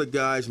 all the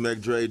guys, Mac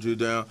Dre, Drew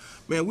Down.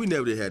 Man, we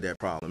never had that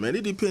problem. Man,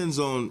 it depends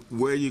on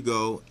where you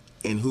go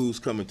and who's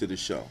coming to the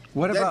show.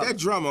 What about that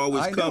drama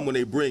always come when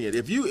they bring it?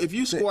 If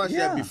you squash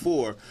that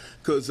before,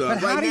 because but right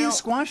how do now you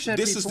squash that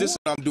this before? is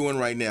what I'm doing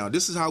right now.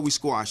 This is how we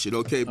squash it.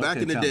 Okay, back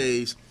in the tell me.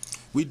 days.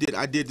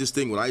 I did this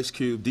thing with Ice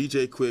Cube,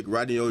 DJ Quick,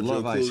 Rodney Ojo,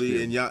 Love Ice Cooley,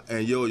 Cube.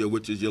 and Yo-Yo,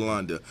 which is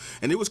Yolanda.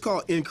 And it was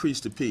called Increase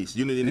the Peace.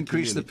 Unity in the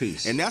Increase the Community.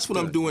 Peace. And that's what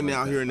I'm Good. doing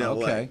now here in LA.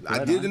 Okay, I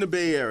right did it on. in the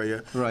Bay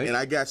Area. Right. And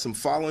I got some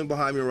following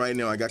behind me right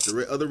now. I got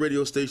the other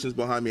radio stations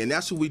behind me. And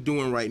that's what we're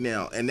doing right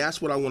now. And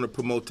that's what I want to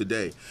promote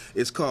today.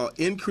 It's called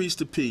Increase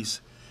the Peace.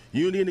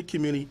 Unity in the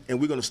community,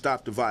 and we're going to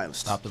stop the violence.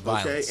 Stop the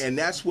violence. Okay, and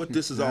that's what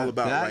this is all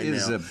about right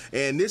now.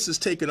 And this is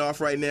taking off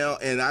right now.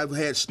 And I've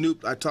had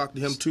Snoop. I talked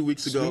to him 2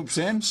 weeks ago. Snoop's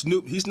in?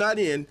 Snoop, he's not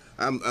in.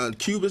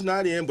 Cube is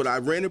not in, but I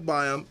ran it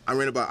by him. I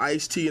ran it by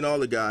Ice-T and all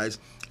the guys.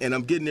 And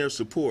I'm getting their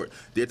support.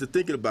 They're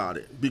thinking about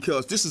it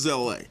because this is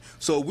L.A.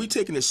 So we're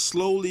taking it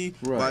slowly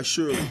by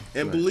surely.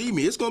 And believe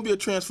me, it's going to be a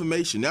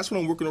transformation. That's what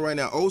I'm working on right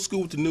now. Old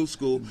school with the new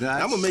school.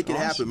 I'm going to make it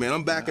happen, man.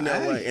 I'm back in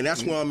L.A. And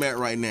that's where I'm at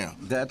right now.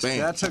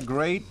 That's a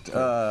great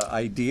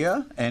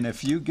idea. And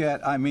if you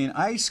get, I mean,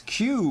 Ice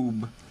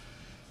Cube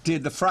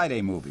did the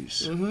Friday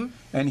movies. And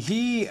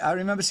I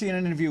remember seeing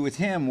an interview with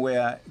him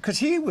where, because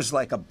he was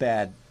like a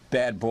bad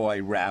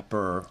boy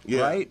rapper,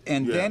 right?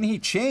 And then he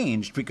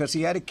changed because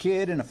he had a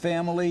kid and a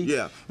family.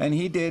 Yeah. And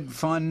he did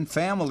fun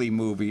family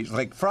movies.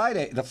 Like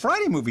the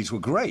Friday movies were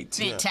great.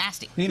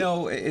 Fantastic. You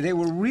know, they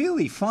were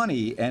really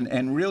funny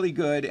and really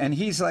good. And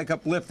he's like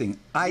uplifting.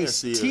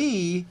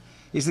 Ice-T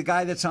is the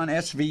guy that's on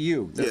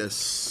SVU.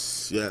 Yes.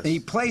 He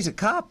plays a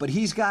cop, but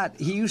he's had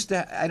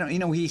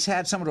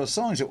some of those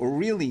songs that were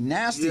really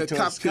nasty to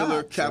Cop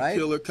Killer,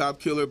 Cop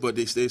Killer, but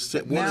they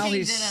now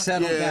he's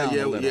settled down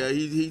a little. Yeah,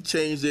 he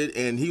changed it,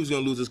 and he was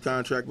going to lose his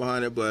contract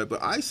behind it, but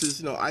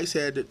Ice Ice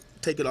had to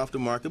take it off the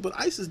market, but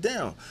Ice is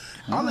down.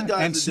 All the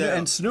guys are down.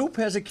 And Snoop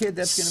has a kid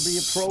that's going to be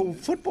a pro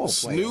football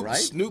player, right?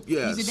 Snoop,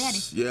 yes. He's a daddy.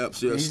 Yep,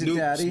 He's a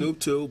daddy. Snoop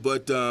too,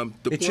 but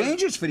it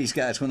changes for these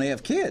guys when they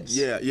have kids.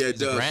 Yeah, it does.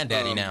 He's a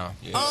granddaddy now.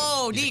 Yeah.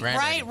 Oh,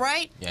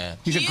 right. Yeah.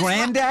 He's a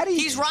granddaddy?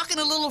 He's rocking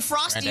a little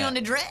frosty on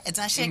the dreads.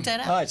 I checked that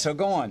out. All right, so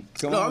go on.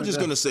 I was just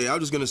going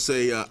to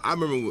say, I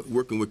remember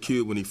working with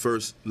Cube when he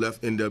first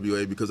left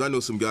NWA, because I know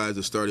some guys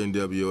that started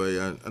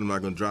NWA. I'm not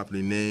going to drop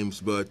any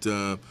names, but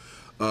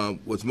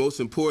what's most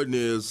important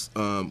is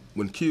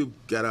when Cube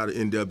got out of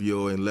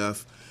NWA and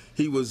left,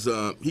 he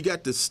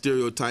got the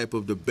stereotype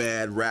of the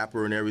bad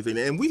rapper and everything,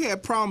 and we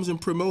had problems in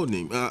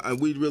promoting him.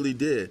 And we really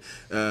did.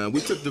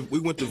 We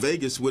went to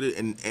Vegas with it,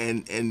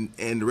 and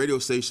the radio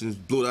stations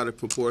blew it out of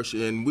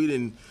proportion, and we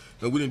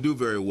didn't do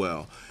very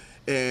well.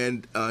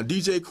 And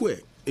DJ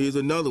Quick is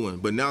another one,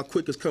 but now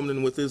Quick is coming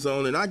in with his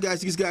own, and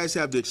these guys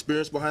have the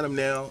experience behind them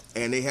now,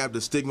 and they have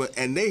the stigma,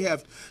 and they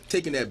have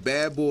taken that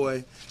bad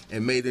boy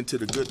and made it into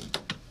the good.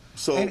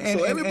 So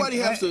everybody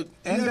has to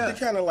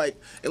kind of like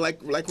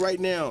right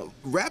now,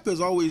 rap has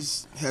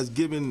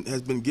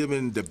been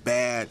given the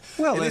bad.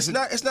 Well, and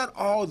it's not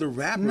all the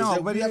rappers.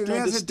 No, but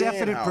there's a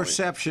definite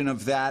perception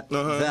of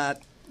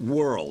that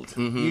world.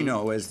 You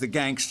know, as the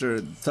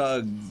gangster,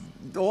 thug,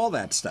 all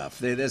that stuff.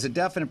 There's a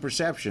definite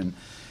perception.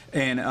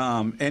 And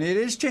it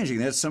is changing.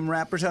 There's some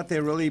rappers out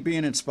there really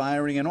being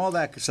inspiring and all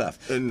that stuff.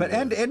 But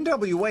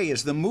NWA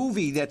is the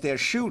movie that they're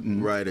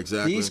shooting. Right,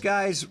 exactly. These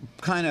guys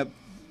kind of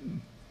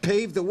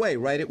paved the way,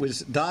 right? It was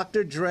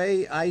Dr.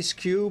 Dre, Ice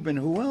Cube, and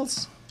who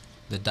else?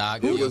 The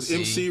Dog. It was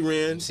MC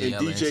Ren and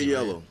DJ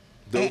Yellow.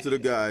 Those are the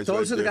guys.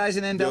 Those are the guys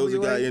in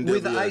NWA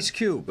with Ice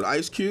Cube. But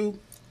Ice Cube,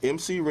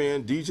 MC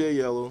Ren, DJ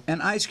Yellow.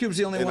 And Ice Cube's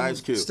the only one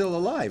still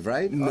alive,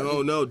 right?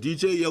 No,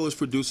 DJ Yellow's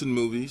producing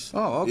movies.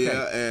 Oh, okay.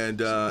 Yeah,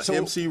 and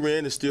MC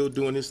Ren is still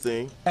doing his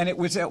thing. And it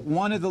was at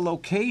one of the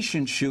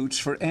location shoots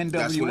for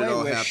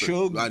NWA where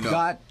Suge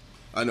got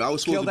I know. I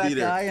was supposed to be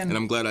there, and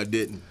I'm glad I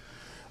didn't.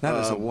 That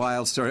is a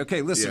wild story.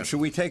 Okay, listen, should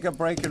we take a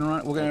break and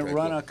run? We're going to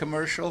run a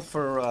commercial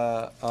for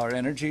our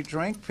energy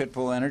drink,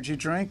 Pitbull energy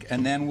drink,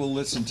 and then we'll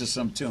listen to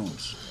some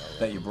tunes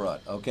that you brought,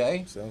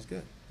 okay? Sounds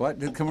good. What?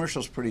 The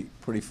commercial's pretty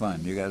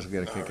fun. You guys will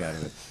get a kick out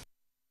of it.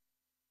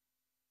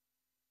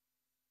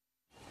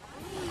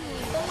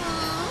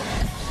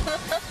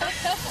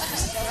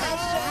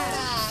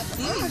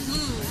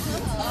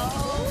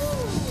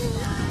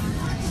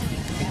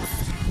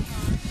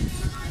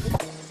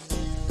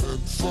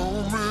 So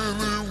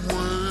many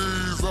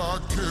ways I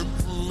can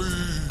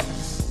please.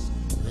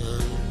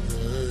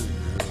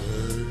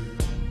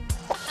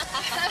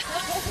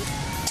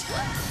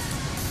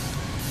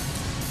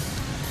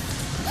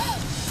 Hey,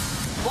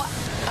 What?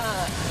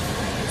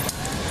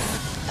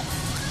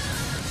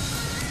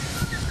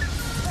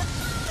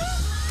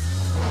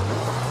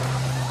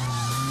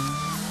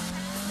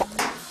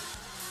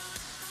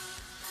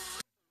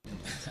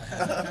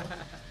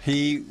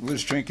 He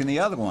was drinking the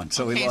other one,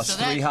 so he lost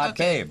 3 hot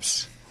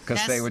babes.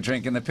 because they were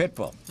drinking the pit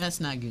bull. That's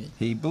not good.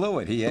 He blew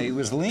it. He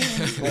was lean,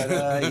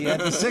 but he had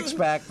the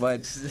six-pack,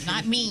 but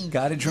Not mean.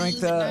 got to drink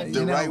the,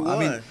 you know. right I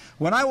mean, one.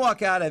 when I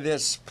walk out of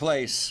this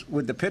place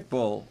with the pit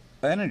bull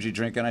energy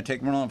drink and I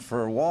take Merlin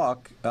for a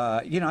walk,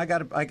 you know, I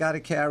got to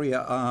carry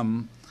a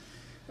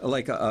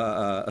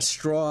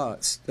straw,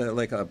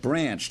 like a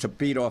branch to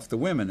beat off the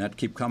women that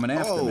keep coming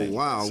after me. Oh,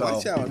 wow.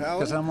 Watch out, Howie.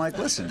 Because I'm like,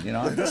 listen, you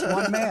know, I'm just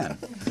one man.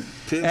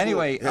 Pitbull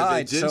Anyway, has all that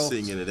right,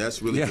 ginseng in it.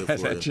 That's really good for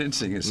that you.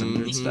 ginseng is some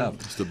good stuff.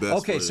 It's the best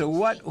Okay, for so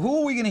you.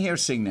 who are we going to hear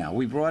sing now?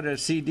 We brought a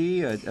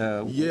CD. Yes,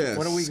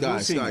 What are we Sky,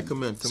 who's singing? Sky,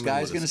 come in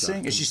Sky's with going to us, Sky.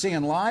 sing. Is she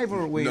singing live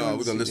or are we? No, on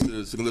we're gonna CD?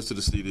 listen to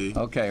the CD.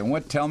 Okay, and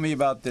what? Tell me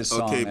about this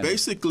song. Okay, then.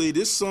 basically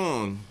this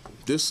song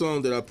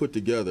that I put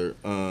together.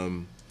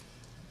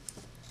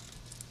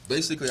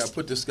 Basically, I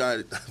put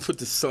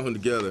this song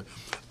together.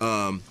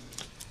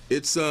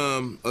 It's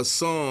a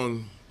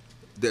song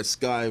that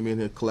Sky and me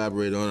had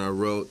collaborated on. I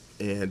wrote,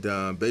 and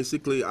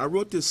basically, I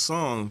wrote this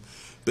song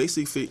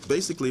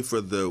basically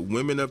for the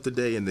women of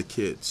today and the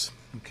kids.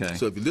 Okay.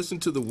 So if you listen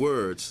to the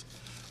words,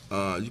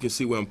 you can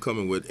see where I'm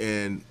coming with.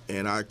 And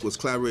I was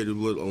collaborated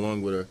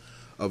along with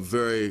a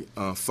very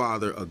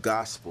father of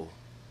gospel,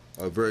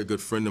 a very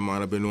good friend of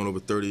mine. I've been known over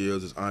 30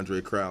 years. Is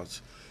Andre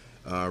Crouch.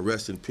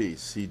 Rest in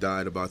peace. He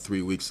died about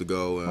 3 weeks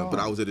ago, but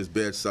I was at his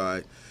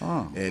bedside,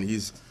 and he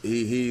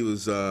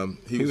was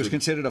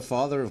considered a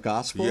father of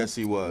gospel. Yes,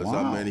 he was.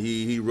 Wow. I mean,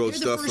 he wrote You're the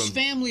stuff first from.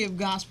 family of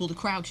gospel to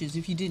Crouches,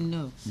 if you didn't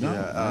know.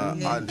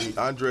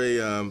 Andre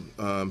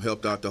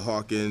helped out the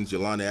Hawkins,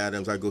 Yolanda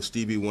Adams. I go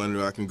Stevie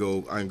Wonder. I can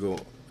go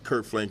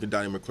Kurt Franklin,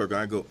 Donnie McClurkin.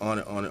 I go on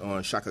and on and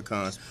on. Shaka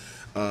Khan.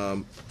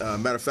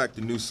 Matter of fact,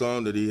 the new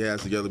song that he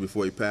has together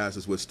before he passed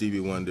is with Stevie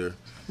Wonder.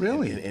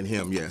 Really? And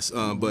him, yes.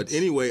 But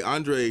anyway,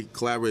 Andre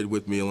collaborated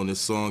with me on this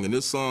song, and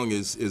this song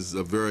is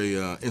a very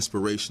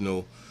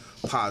inspirational,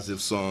 positive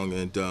song,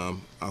 and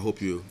I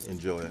hope you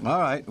enjoy it. All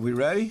right, we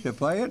ready to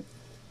play it?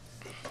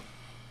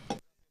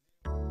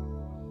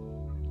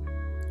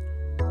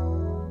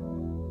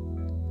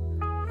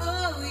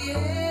 Oh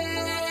yeah,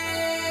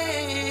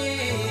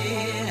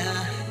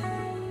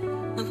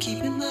 I'm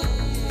keeping love.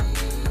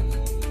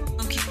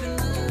 I'm keeping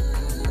love.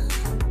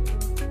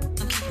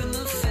 I'm keeping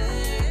love faith.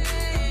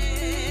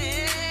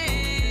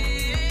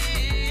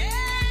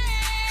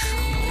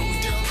 I'm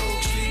rolling down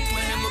Oak Street,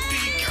 playing my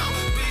peak out.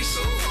 Bass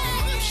so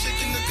hard, I'm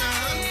shaking the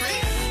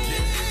concrete.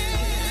 Yeah,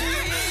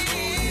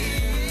 oh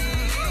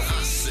yeah.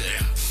 I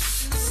said,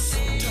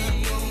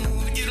 sometimes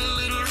you get a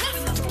little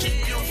rough to keep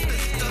your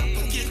faith up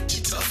and get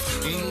you tough.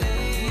 Oh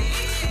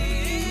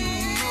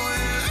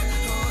yeah,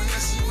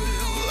 yes it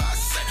will. I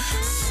said,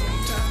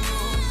 sometimes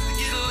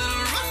you get a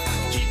little rough,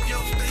 keep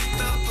your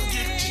faith up and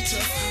get you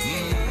tough.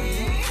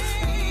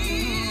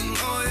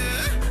 Oh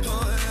yeah,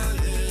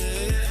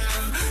 yeah.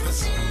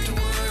 Some the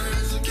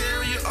words will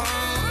carry you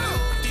on.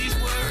 These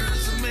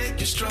words will make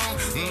you strong. Oh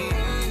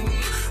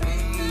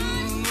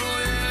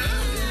yeah.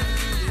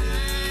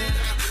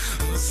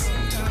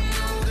 Sometimes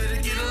you let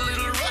it get a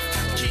little rough,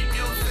 keep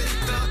your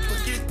faith up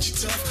and get you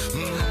tough.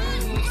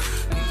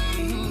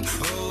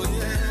 Oh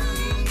yeah.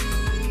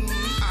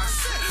 I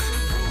said,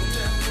 roll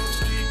down Oak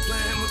Street,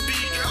 playing my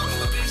beat, girl.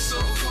 I beat so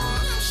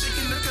hard, I'm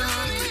shaking the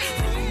concrete.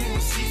 Rolling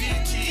with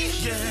CVT,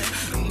 yeah.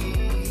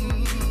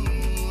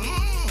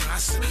 I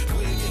said,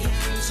 wave your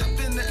hands up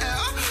in the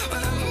air,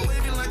 and I'm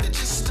waving like I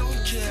just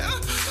don't care.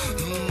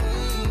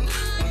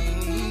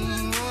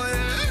 Oh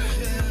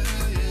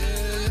yeah.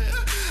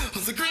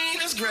 The green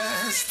is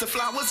grass, the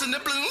flowers in the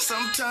bloom.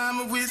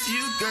 Sometime with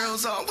you,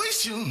 girls,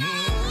 always you. Oh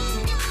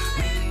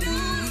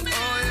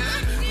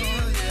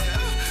yeah.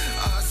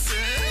 I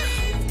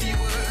said, these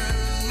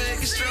words make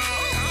you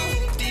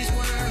strong. These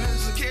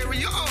words will carry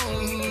you on.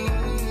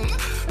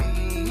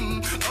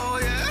 Oh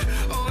yeah,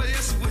 oh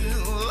yes it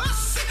will. I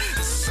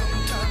said,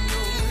 sometimes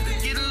you'll let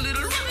it get a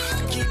little rough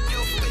to keep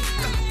your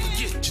faith up and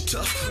get you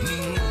tough.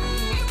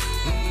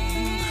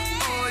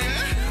 Oh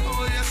yeah,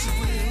 oh yes it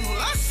will.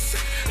 I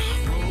said,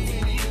 roll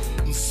with me,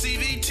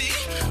 CVT,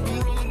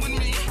 rolling with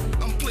me,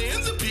 I'm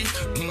playing the beat.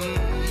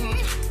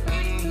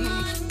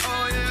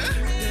 Oh yeah.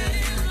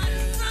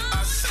 I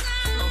said,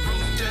 I'm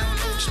rolling down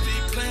Oak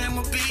Street, playing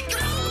my beat.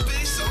 The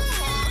bass so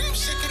hard, I'm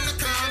shaking the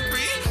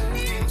concrete.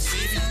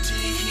 CVT,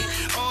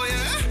 oh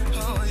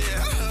yeah, oh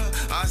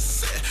yeah. I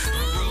said,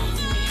 roll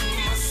with me,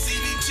 my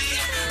CVT,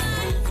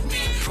 roll with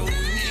me, roll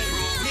with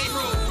me,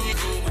 roll with me,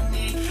 roll with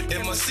me, roll with me,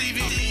 and my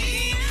CVT.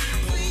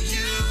 Oh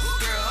you,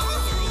 girl,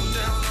 roll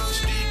down Oak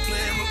Street,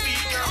 playing my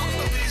beat, girl.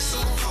 The bass so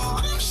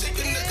hard, I'm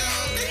shaking the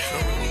concrete.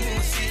 Rolling with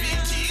my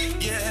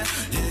CVT, yeah.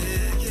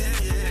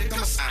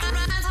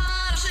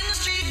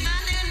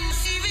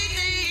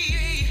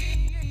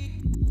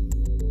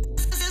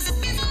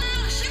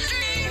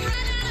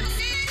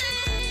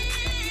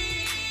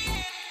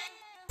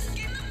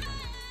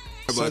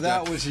 Come on, So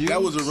that was you.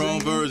 That was the wrong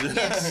version.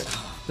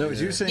 That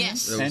was you singing,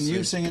 Yes. and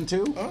you singing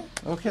too.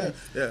 Okay.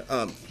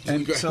 Yeah.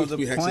 And so the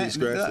we actually plan,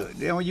 scratched it.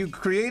 you know, you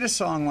create a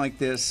song like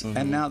this,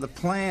 and now the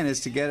plan is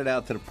to get it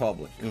out to the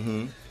public.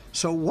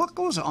 So what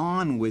goes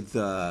on with,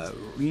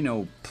 you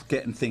know,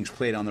 getting things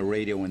played on the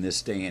radio in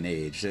this day and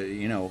age?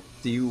 You know,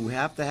 do you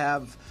have to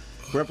have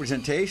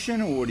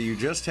representation, or do you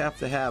just have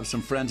to have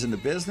some friends in the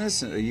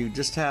business? Or you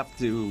just have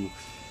to,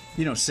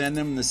 you know, send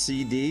them the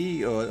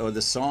CD or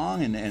the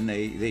song, and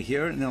they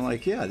hear it, and they're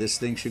like, yeah, this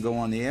thing should go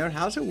on the air?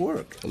 How's it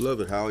work? I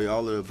love it, Howie.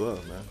 All of the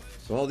above, man.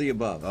 All the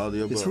above. All the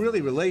above. It's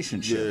really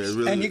relationships. Yeah, it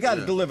really, and you got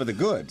to deliver the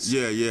goods.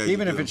 Yeah, yeah.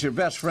 Even if it's your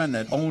best friend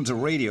that owns a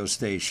radio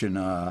station.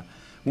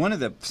 One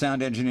of the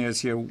sound engineers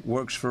here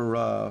works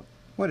for,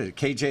 what is it,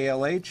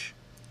 KJLH?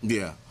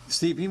 Yeah.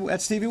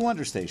 That's Stevie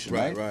Wonder station,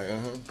 right? Right,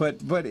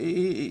 But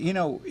you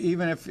know,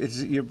 even if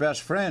it's your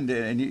best friend,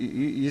 and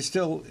you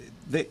still,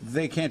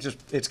 they can't just,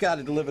 it's got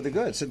to deliver the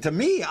goods. So to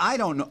me, I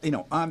don't know, you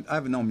know, I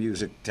have no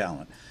music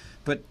talent,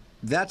 but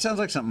that sounds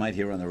like something I'd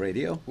hear on the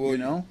radio, well, you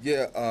know?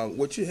 Yeah,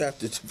 what you have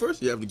to,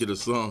 first you have to get a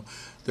song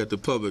that the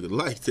public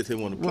likes, that they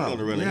want to play on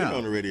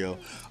the radio.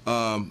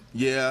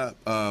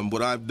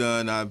 What I've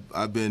done,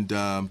 I've been,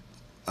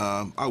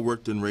 I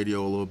worked in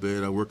radio a little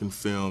bit, I work in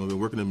film, I've been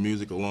working in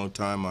music a long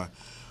time.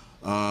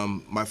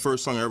 My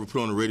first song I ever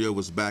put on the radio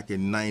was back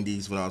in the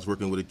 90s when I was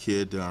working with a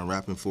kid,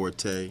 rapping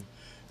Forte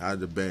out of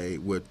the Bay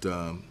with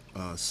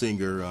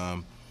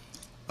singer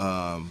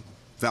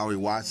Valerie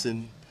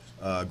Watson,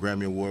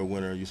 Grammy Award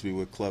winner, used to be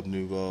with Club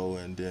Nouveau,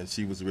 and then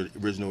she was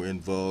original In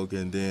Vogue,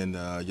 and then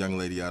a young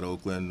lady out of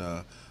Oakland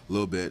a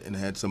little bit, and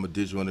had some of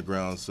Digital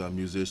Underground's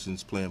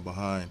musicians playing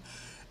behind.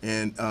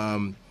 And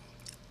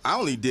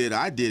I did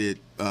it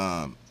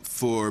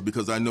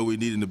because I know we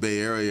need in the Bay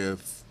Area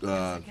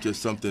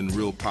just something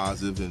real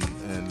positive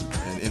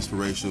and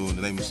inspirational, and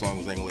the name of the song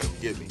was Ain't Gonna Let 'Em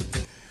Get Me.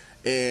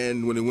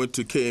 And when it went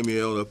to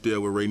KML up there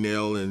with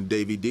Raynell and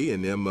Davey D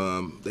and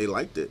them, they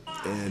liked it.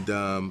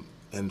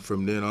 And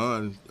from then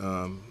on,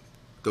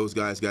 those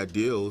guys got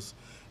deals.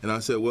 And I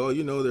said, well,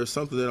 you know, there's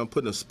something that I'm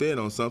putting a spin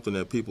on something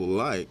that people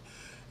like.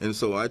 And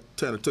so I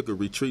kind of took a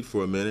retreat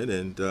for a minute,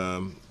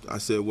 and I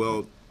said,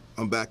 well,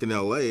 I'm back in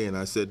L.A., and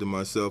I said to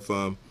myself,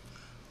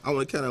 I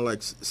want to kind of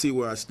like see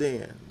where I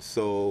stand.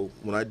 So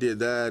when I did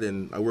that,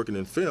 and I working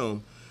in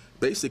film,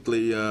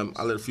 basically I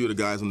let a few of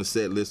the guys on the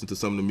set listen to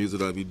some of the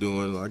music I'll be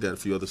doing. I got a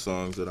few other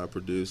songs that I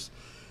produced,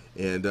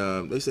 and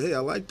they said, hey, I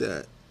like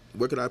that.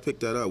 Where could I pick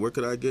that up? Where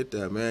could I get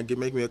that, man?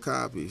 Make me a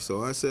copy.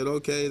 So I said,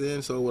 okay,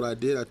 then. So what I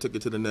did, I took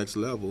it to the next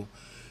level,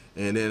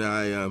 and then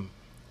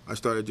I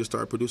started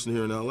producing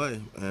here in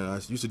L.A. And I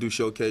used to do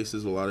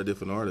showcases with a lot of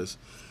different artists.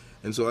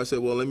 And so I said,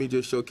 well, let me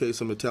just showcase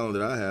some of the talent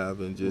that I have,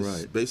 and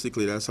just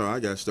basically that's how I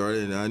got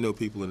started. And I know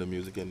people in the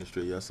music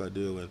industry, yes, I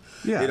do. And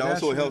it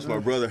also helps. My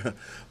brother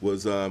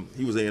was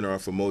he was A&R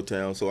for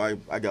Motown, so I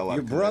got a lot.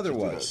 Your brother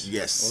was?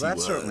 Yes, well,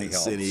 that certainly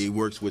helps. And he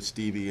works with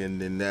Stevie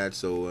and that.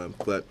 So,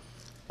 but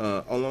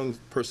along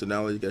with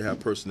personality, you got to have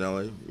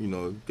personality. You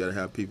know, you got to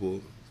have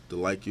people to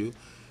like you.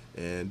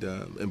 And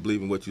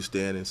believe in what you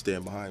stand and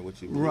stand behind what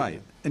you believe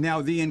in. And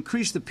now the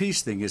Increase the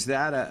Peace thing, is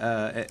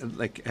that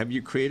like, have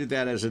you created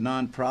that as a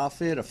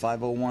nonprofit, a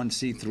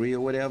 501c3 or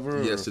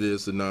whatever? Yes, it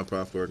is a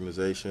nonprofit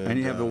organization. And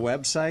you have a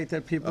website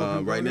that people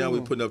can right now we're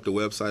putting up the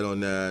website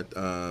on that.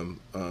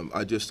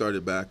 I just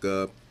started back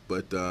up,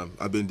 but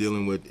I've been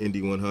dealing with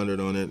Indie 100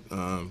 on it,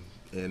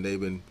 and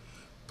they've been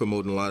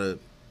promoting a lot of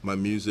my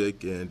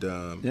music, and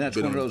that's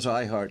one of those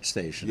iHeart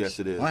stations. Yes,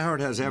 it is. iHeart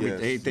has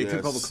everything. They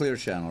took over Clear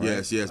Channel,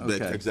 right? Yes,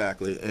 okay.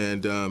 Exactly.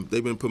 And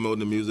they've been promoting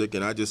the music,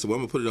 and I just said, well,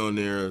 I'm gonna put it on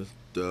there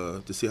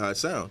to see how it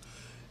sounds.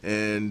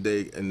 And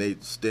they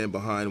stand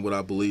behind what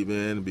I believe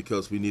in,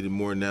 because we need it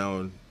more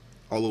now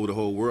all over the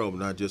whole world,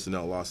 not just in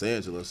Los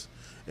Angeles.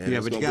 And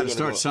but you got to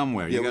start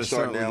somewhere. Yeah, you got to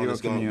start now. with your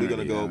community. We're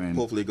going to go,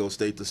 hopefully go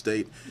state to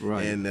state.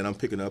 Right. And then I'm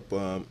picking up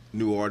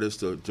new artists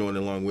to join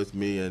along with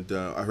me. And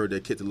I heard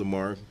that Kid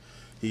Lamar,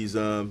 he's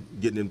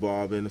getting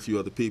involved in a few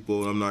other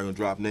people. I'm not going to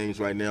drop names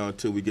right now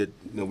until we get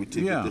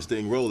get this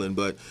thing rolling.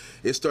 But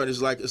it's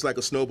like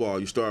a snowball.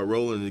 You start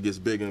rolling, and it gets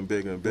bigger and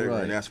bigger and bigger,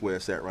 and that's where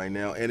it's at right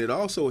now. And it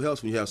also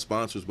helps when you have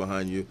sponsors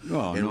behind you.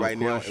 Oh, and no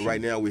question.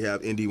 right now we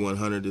have Indie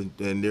 100,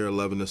 and they're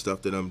loving the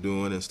stuff that I'm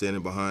doing and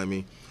standing behind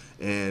me.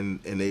 And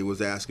they was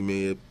asking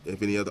me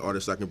if any other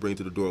artists I can bring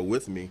to the door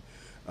with me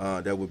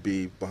that would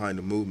be behind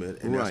the movement,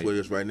 and that's what it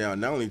is right now.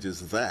 Not only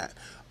just that,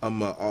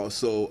 I'm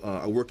also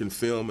I work in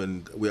film,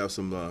 and we have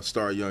some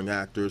star young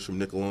actors from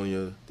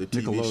Nickelodeon, the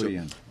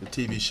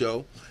TV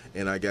show,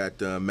 and I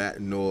got Matt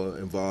and Noah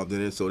involved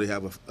in it. So they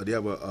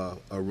have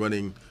a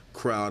running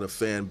crowd, a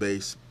fan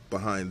base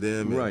behind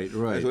them. Right.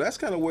 And so that's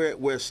kind of where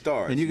it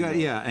starts. And you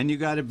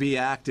got to be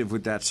active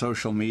with that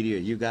social media.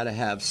 You got to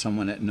have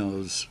someone that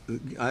knows.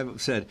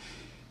 I've said,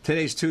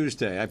 today's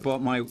Tuesday. I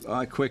bought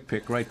my Quick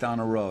Pick right down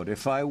the road.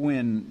 If I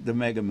win the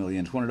Mega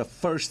Millions, one of the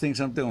first things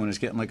I'm doing is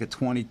getting like a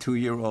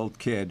 22-year-old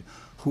kid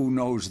who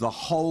knows the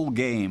whole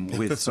game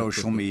with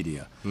social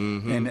media.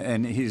 Mm-hmm.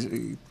 And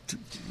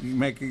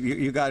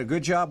you got a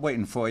good job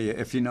waiting for you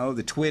if you know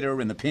the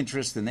Twitter and the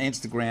Pinterest and the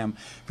Instagram.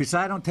 Because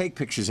I don't take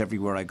pictures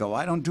everywhere I go.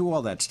 I don't do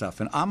all that stuff.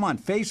 And I'm on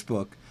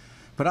Facebook,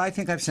 But I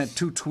think I've sent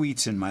 2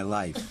 tweets in my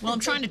life. Well, I'm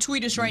trying to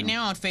tweet us right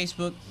now on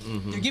Facebook.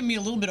 They're giving me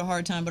a little bit of a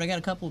hard time, but I got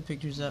a couple of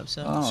pictures up.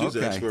 So. Oh, She's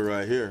an okay. expert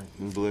right here.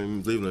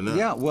 Believe it or not.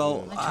 Yeah,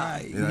 well, And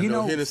I you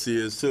know know, Hennessy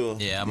is too.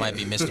 Yeah, I might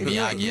be Mr.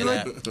 Miyagi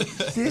of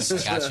that. this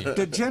I got you.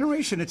 the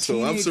generation of So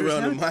teenagers. I'm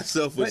surrounding now,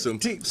 myself with some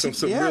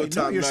yeah, real no,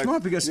 top you're notch.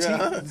 smart because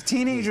Yeah.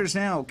 teenagers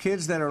now,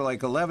 kids that are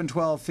like 11,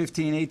 12,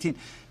 15, 18,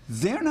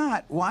 they're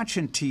not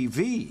watching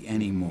TV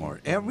anymore.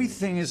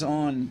 Everything is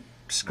on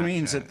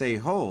screens that they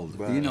hold.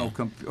 Right. You know,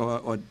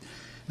 or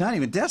not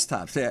even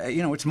desktops.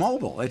 You know, it's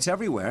mobile. It's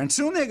everywhere. And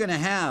soon they're going to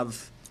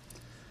have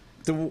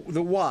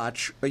the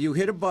watch. You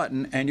hit a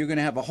button, and you're going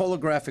to have a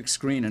holographic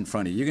screen in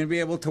front of you. You're going to be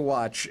able to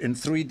watch in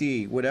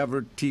 3D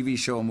whatever TV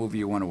show or movie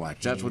you want to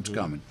watch. That's what's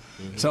coming.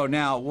 So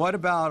now, what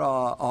about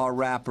our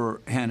rapper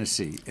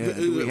Hennessy?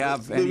 Do we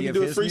have any of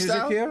his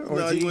music here?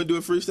 No, you want to do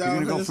a freestyle? You want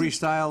to go Hennessy?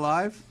 freestyle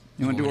live?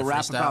 You want to do a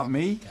rap about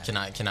me? Can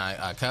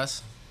I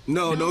cuss?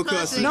 No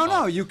cussing.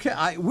 No, you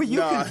can. You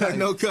can cuss.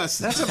 No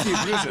cussing. That's up to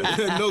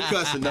you. No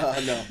cussing. No.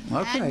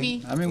 Okay.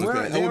 me. I mean,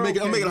 Okay. I'm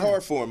gonna make it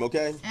hard for him.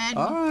 Okay. Add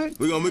All right.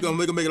 We're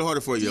gonna make it harder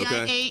for you.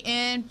 Okay.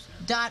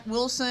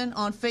 Dian.Wilson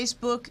on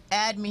Facebook.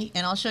 Add me,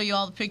 and I'll show you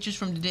all the pictures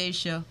from today's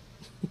show.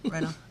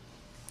 Right on.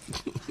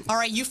 All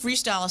right, you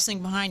freestyle. I'll sing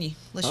behind you.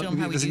 Let's show them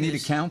how we Does do it need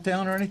this. a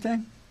countdown or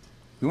anything?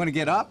 You want to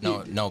get up?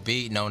 No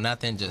beat, no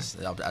nothing. I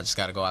just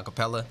gotta go a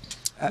cappella.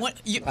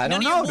 What, I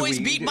don't none know. of your boys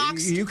Do we-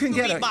 beatbox? You can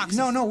Who get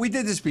beatboxes? No, we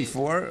did this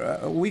before.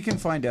 We can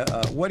find a.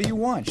 What do you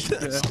want?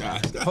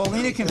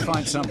 Paulina can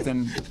find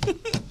something.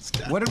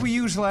 What did we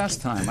use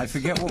last time? I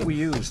forget what we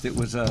used. It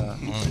was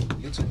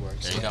YouTube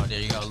works. There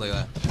you go. Look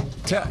at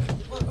that.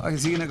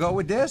 Is he gonna go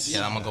with this?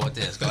 Yeah, I'm gonna go with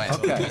this. Go ahead.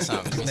 Okay. Give me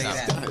something. Give me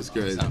something. That's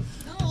crazy. No,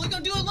 we're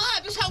gonna do it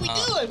live. This is how we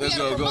do it. We Let's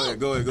gotta go.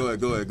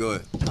 promote. Go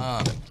ahead.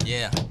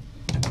 Yeah.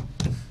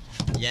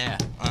 Yeah.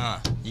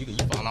 You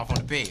falling off on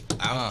the beat.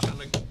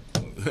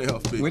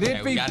 We did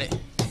Okay, we got it.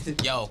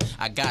 Yo,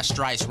 I got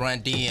stripes, run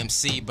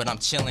DMC, but I'm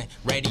chillin',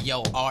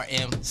 radio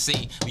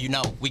RMC. You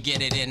know, we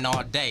get it in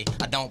all day.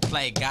 I don't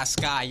play, got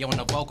Sky on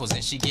the vocals,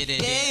 and she get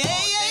it in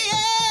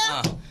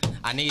all day.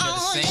 I need her to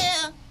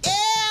sing.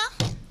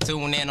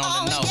 Tune in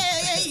on the note.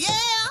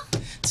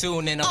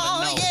 Tune in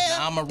on the note.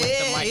 Now I'ma rip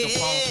the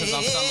microphone, cause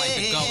I'm something like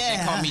the GOAT. They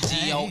call me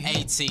GOAT,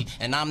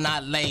 and I'm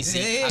not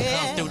lazy. I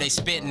come through, they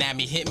spittin' at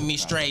me, hitting me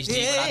straight,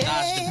 G, but I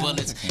dodge the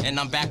bullets, and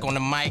I'm back on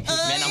the mic.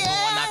 Man, I'm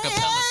going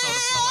acapella, so the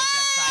flow ain't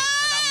that tight,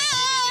 but I'ma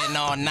get it in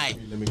all night.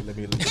 Let me.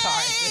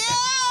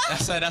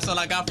 That's all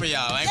I got for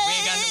y'all. We ain't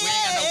got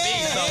no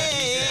beat, so I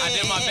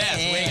did my best.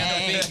 We ain't got no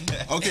beat.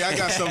 Okay, I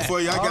got something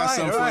for you. I got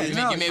something for you.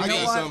 Give me a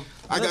beat.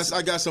 I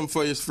got something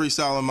for you.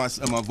 Freestyle on my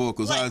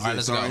vocals. How's All right,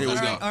 this? let's go. Here we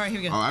go. All right,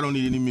 here we go. I don't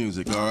need any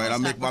music. All right, I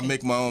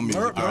make my own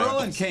music. all right?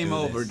 Merlin came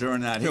over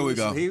during that. Here we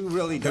go. He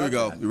really did. Here we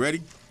go. that. You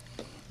ready?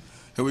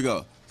 Here we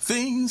go.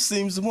 Things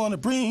seems to want to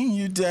bring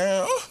you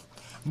down,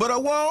 but I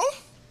won't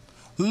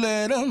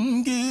let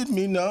them get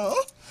me now.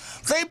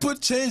 They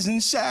put chains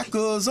and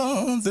shackles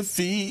on the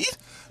feet,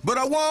 but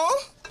I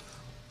won't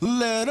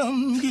let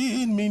them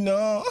get me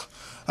now.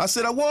 I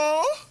said I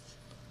won't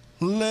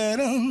let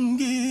them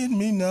get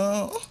me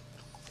now.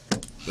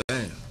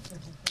 Damn.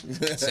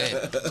 That's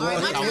it. All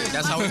right,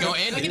 That's how we gonna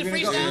end Get a it.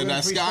 freestyle.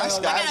 Now, Sky, I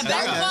gotta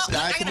back him up.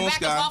 I come gotta on, back us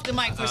Sky. off the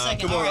mic for a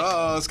second. Come on,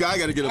 All right. Sky, I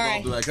gotta get up All off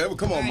right. the mic.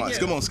 Come on, All right, Mike. here.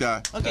 Come on,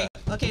 Sky. Okay,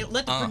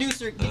 let the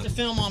producer get the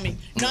film on me.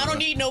 No, I don't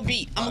need no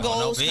beat. I'm gonna go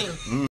No old beat.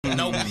 school.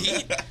 No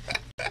beat.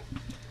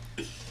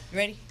 You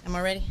ready? Am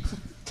I ready?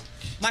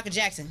 Michael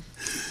Jackson.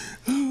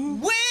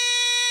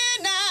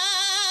 When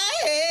I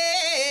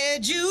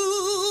had you,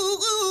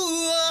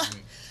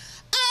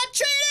 I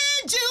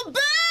treated you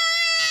bad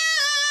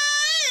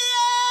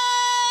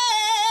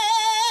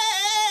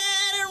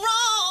and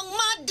wrong,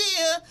 my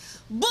dear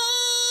boy.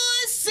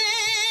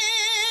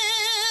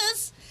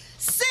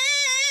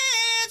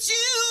 Since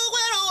you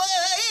went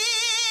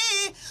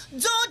away,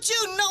 don't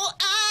you know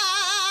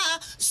I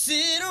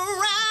sit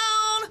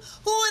around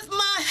with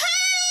my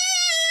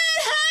head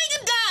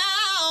hanging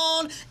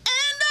down and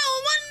I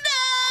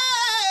wonder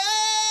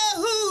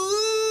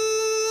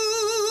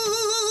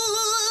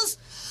who's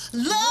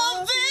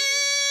loving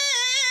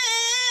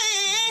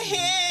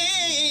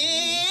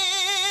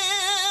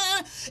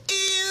you.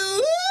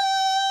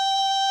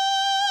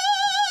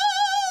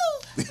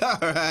 All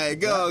right,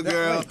 go,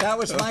 girl. Wait, that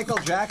was Michael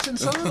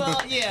Jackson's song?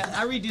 Well, yeah,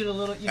 I redid a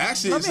little. You know.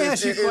 Actually, Let me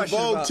ask you a in question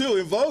Vogue about- too.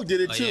 In Vogue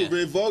did it Oh, too. yeah. But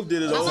in Vogue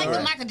did it I over. like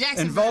the Michael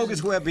Jackson. And Vogue version.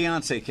 is where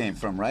Beyonce came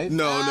from, right?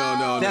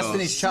 No.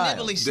 Destiny's Child.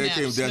 Snibbly They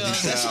came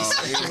snaps.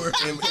 Destiny's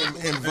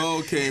Child. In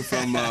Vogue came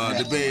from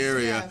the Bay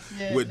Area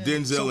with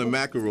Denzel and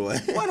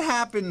McElroy. What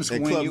happens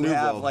And when Club you Nouveau.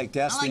 have like I like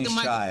Destiny's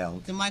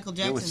Child? the Michael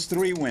There was Jackson.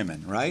 3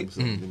 women, right?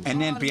 And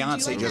then did you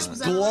Beyonce like just that? Was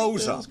that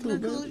blows like up.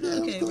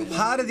 Okay.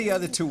 How do the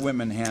other 2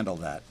 women handle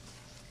that?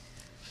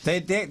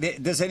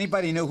 Does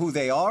anybody know who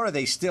they are? Are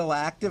they still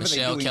active? Michelle,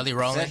 are they doing Kelly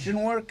Rowland.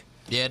 session work?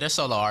 Yeah, they're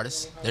solo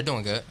artists. They're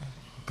doing good.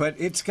 But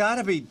it's got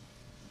to be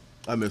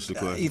I missed the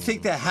question. You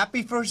think they're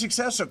happy for her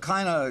success, or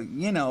kind of,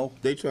 you know?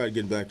 They tried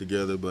getting back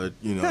together, but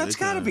you know That's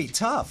got to be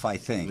tough, I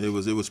think. It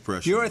was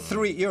pressure. You're a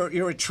three.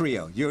 You're a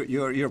trio.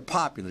 You're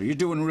popular. You're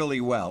doing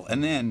really well,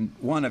 and then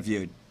one of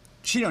you,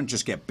 she don't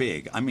just get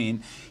big. I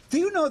mean, do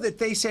you know that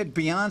they said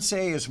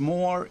Beyonce is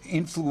more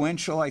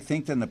influential, I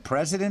think, than the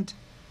president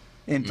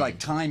in like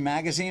Time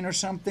magazine or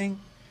something?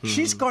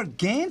 She's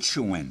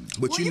gargantuan.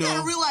 But Well, you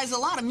gotta realize a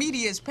lot of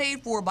media is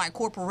paid for by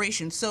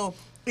corporations, so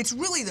it's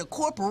really the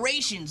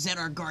corporations that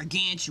are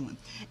gargantuan.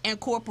 And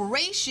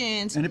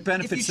corporations, And it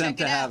benefits if you them check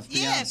to it have out,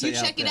 yeah, if Beyonce you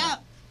out check it there. out,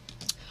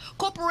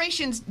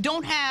 corporations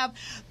don't have.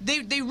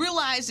 They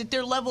realize that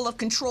their level of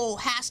control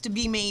has to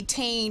be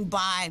maintained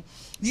by,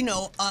 you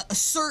know, a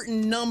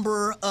certain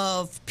number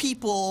of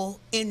people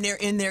in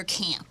their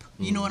camp.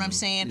 You know what I'm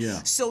saying?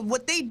 Yeah. So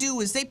what they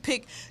do is they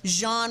pick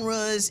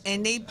genres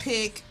and they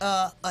pick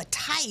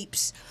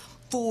types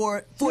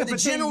for Yeah, the but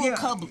general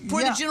public.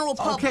 For the general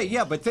public. Okay,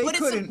 yeah, but they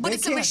couldn't. But they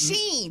it's a can't-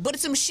 machine. But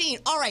it's a machine.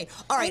 All right.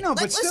 I know,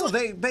 but let's still,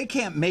 look- they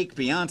can't make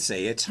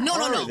Beyonce. It's no,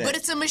 her but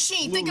it's a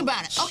machine. Think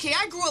about it. Okay,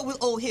 I grew up with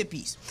old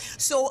hippies.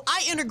 So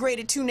I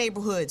integrated 2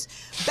 neighborhoods.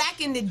 Back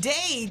in the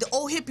day, the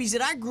old hippies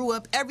that I grew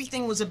up,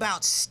 everything was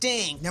about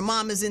Sting. Their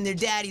mamas and their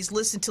daddies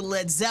listened to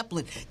Led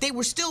Zeppelin. They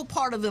were still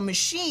part of the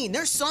machine.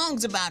 There's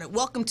songs about it.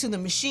 Welcome to the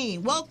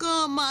machine.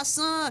 Welcome, my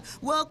son.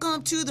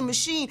 Welcome to the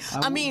machine.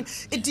 I mean,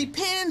 it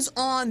depends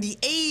on the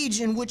age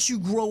in which you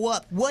grow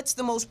up. What's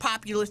the most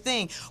popular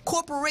thing?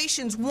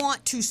 Corporations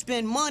want to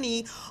spend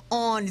money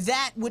on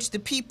that which the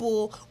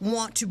people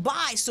want to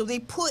buy, so they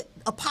put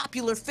a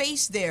popular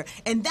face there,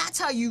 and that's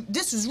how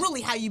this is really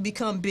how you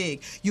become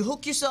big. You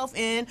hook yourself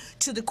in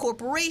to the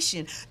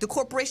corporation. The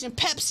corporation,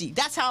 Pepsi,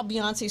 that's how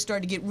Beyonce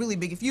started to get really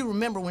big. If you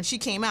remember when she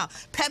came out,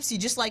 Pepsi,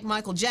 just like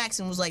Michael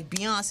Jackson, was like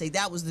Beyonce.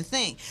 That was the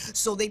thing.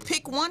 So they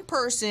pick one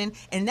person,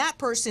 and that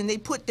person they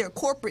put their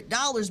corporate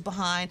dollars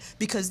behind,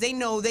 because they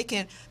know they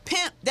can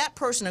pimp that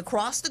person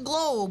across the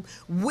globe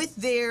with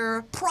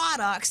their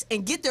products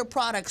and get their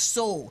products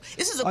sold.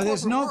 This is a corporate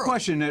There's no world.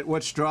 question that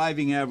what's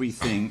driving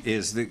everything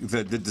is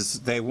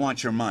they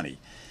want your money.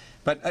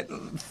 But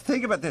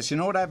think about this. You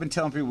know what I've been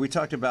telling people? We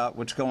talked about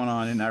what's going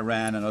on in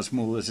Iran and those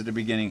mullahs at the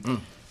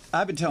beginning.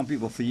 I've been telling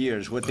people for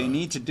years what they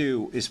need to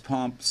do is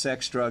pump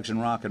sex, drugs,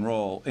 and rock and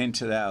roll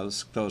into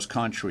those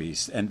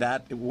countries, and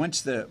that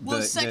once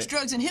sex,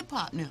 drugs, and hip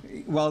hop now.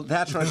 Well,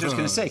 that's what I was just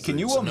going to say. Can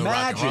you It's no rock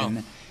and roll.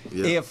 imagine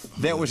if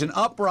there was an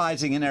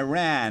uprising in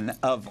Iran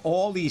of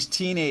all these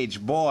teenage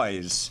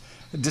boys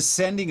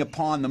descending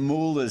upon the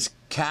mullah's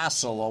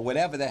castle or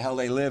whatever the hell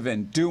they live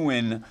in,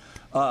 doing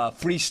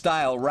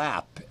freestyle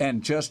rap,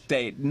 and just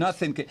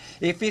nothing could,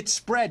 if it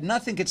spread,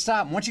 nothing could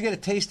stop them. Once you get a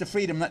taste of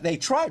freedom, they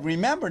tried.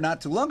 Remember,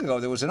 not too long ago,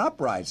 there was an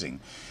uprising.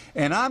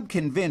 And I'm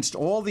convinced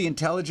all the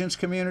intelligence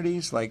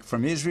communities, like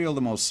from Israel,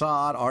 the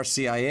Mossad,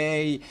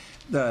 RCIA,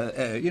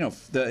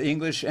 the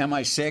English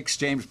MI6,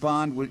 James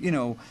Bond,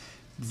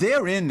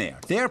 they're in there.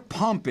 They're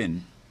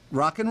pumping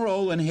rock and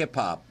roll and hip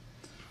hop.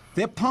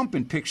 They're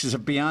pumping pictures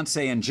of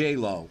Beyonce and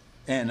J-Lo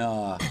and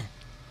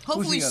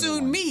Hopefully the other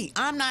soon one? me.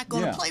 I'm not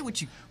going to Yeah. play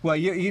with you. Well,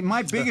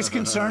 my biggest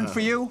concern for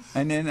you,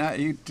 and then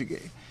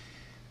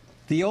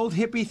the old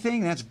hippie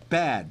thing, that's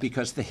bad,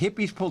 because the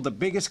hippies pulled the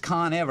biggest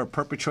con ever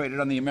perpetrated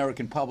on the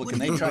American public,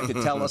 and they tried to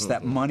tell us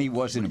that money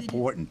wasn't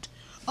important.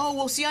 Oh,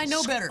 well, see, I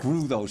know better.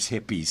 Screw those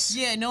hippies.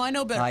 Yeah, no, I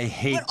know better. I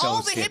hate but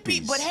all those the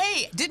hippies. But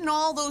hey, didn't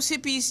all those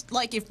hippies,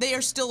 like, if they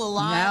are still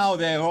alive, Now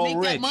they're all make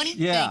rich. that money?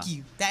 Yeah. Thank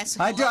you. That's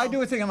I hello.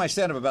 do a thing on my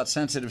stand-up about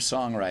sensitive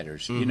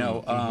songwriters.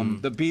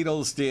 The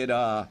Beatles did,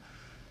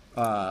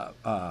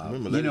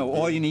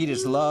 All You Need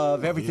Is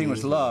Love. Everything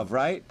was love,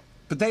 right?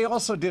 But they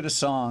also did a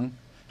song,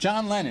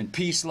 John Lennon,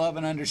 Peace, Love,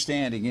 and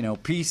Understanding,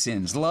 peace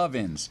ins, love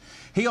ins.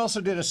 He also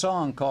did a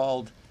song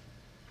called,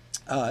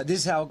 this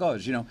is how it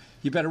goes,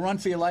 you better run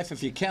for your life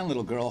if you can,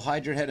 little girl.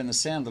 Hide your head in the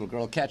sand, little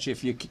girl. Catch you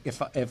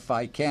if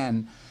I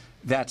can.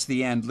 That's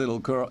the end, little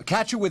girl.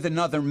 Catch you with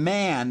another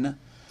man.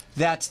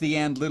 That's the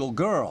end, little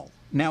girl.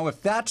 Now,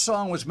 if that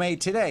song was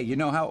made today, you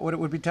know what it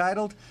would be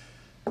titled?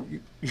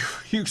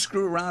 You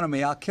screw around on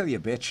me, I'll kill you,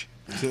 bitch.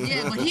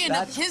 Yeah,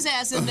 but his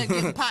ass ended up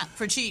getting popped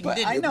for cheating, But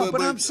didn't I he? know,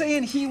 but I'm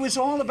saying he was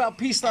all about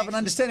peace, love, and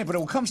understanding. But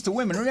when it comes to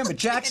women, remember,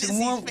 Jackson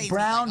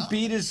Brown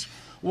beat his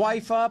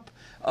wife up.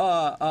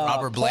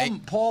 Robert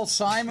Blake. Paul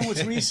Simon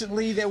was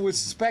recently, there was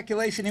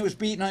speculation he was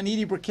beating on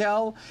Edie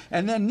Brickell.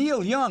 And then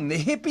Neil Young, the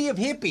hippie of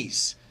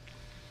hippies.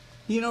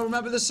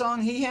 Remember the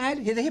song he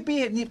had? The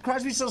hippie,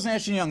 Crosby, Stills,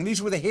 Nash & Young.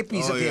 These were the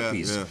hippies of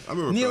hippies. Yeah. I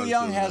remember Neil Crosby,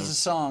 Young Stills, has a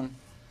song,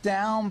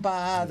 Down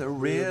by the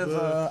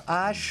river,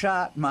 I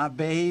shot my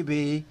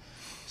baby.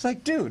 It's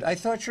like, dude, I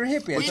thought you're a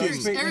hippie. I thought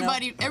you were,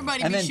 Everybody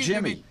and be then shooting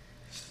Jimmy. every-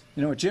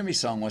 You know what Jimmy's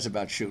song was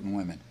about shooting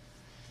women?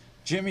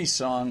 Jimmy's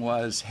song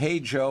was,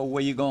 "Hey Joe,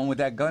 where you going with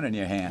that gun in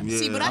your hand?" Yeah,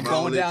 See, but I I'm grew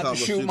going up- down to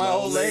shoot my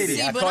old lady.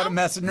 See, I but caught I'm- him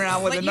messing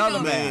around with but another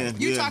you know, man.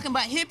 You're Yeah. talking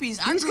about hippies.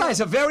 I These grew guys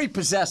up, are very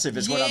possessive,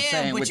 is what I'm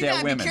saying, but with you their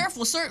gotta women. be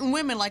careful. Certain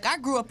women, like I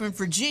grew up in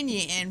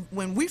Virginia, and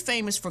when we're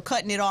famous for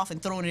cutting it off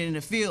and throwing it in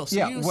the field, so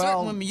certain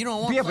women you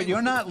don't want. yeah, to play but you're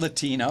with. not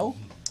Latino.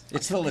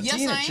 It's the Latina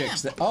Yes, I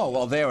chicks am. that. Oh,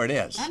 well, there it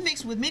is. I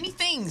mix with many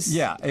things.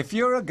 Yeah, if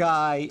you're a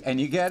guy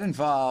and you get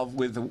involved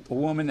with a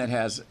woman that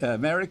has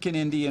American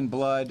Indian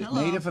blood,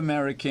 Hello. Native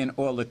American,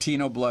 or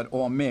Latino blood,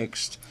 all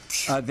mixed,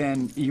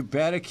 then you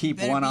better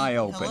keep one eye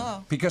open.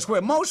 Hello. Because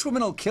where most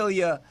women will kill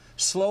you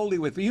slowly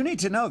with. You need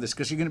to know this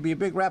because you're going to be a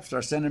big rap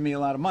star sending me a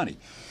lot of money.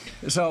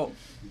 So.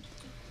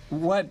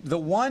 What the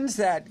ones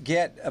that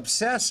get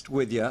obsessed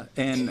with you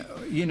and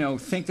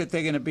think that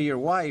they're going to be your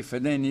wife,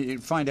 and then you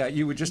find out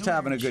you were just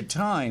having a good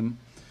time.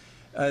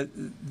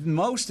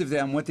 Most of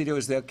them, what they do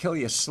is they'll kill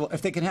you.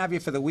 If they can have you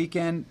for the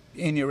weekend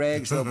in your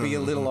eggs, there'll be a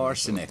little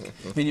arsenic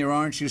in your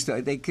orange juice.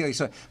 They kill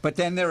you. But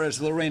then there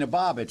is Lorena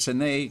Bobbitt's, and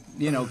they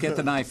get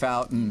the knife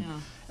out and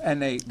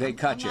they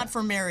cut you. I'm not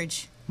for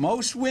marriage.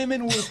 Most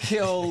women will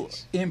kill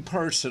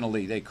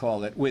impersonally, they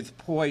call it, with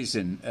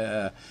poison.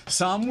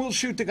 Some will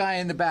shoot the guy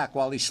in the back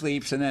while he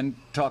sleeps and then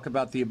talk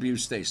about the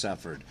abuse they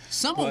suffered.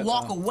 Some will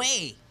walk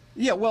away.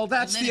 Yeah, well,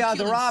 that's And the let him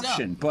other kill himself.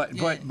 option. But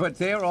Yeah. but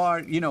there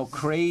are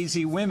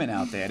crazy women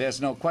out there.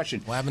 There's no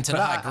question. What happened to But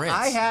the high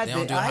grits? They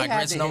don't do high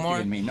grits no more?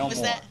 In me, no What's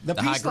more. that? The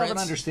The high peace, love, and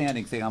grits?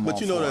 understanding thing. I'm But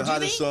all you know for. the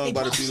hottest they? song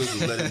by the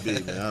Beatles is "Let It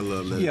Be," man. I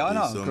love "Let It Be." Yeah, I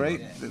know. so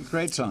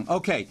Great song.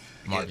 Okay.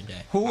 Marvin Gaye.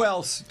 Who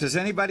else? Does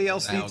anybody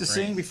else Al need to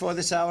sing Green. before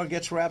this hour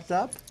gets wrapped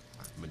up?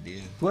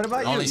 Medea. What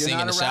about you? Only You're sing in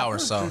not the a shower,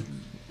 rapper? so.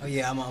 Oh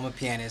yeah, I'm a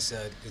pianist,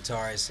 a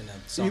guitarist, and a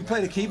songwriter. You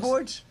play the also.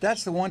 keyboards?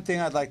 That's the one thing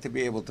I'd like to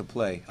be able to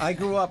play. I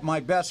grew up, my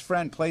best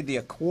friend played the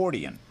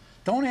accordion.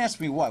 Don't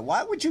ask me why.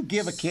 Why would you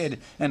give a kid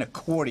an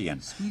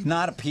accordion,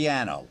 not a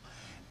piano?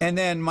 And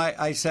then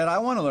I said, I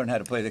want to learn how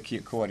to play the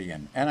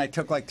accordion. And I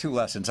took like 2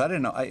 lessons. I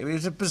didn't know. It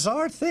was a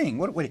bizarre thing.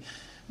 What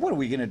are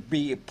we going to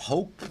be,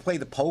 play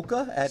the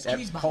polka at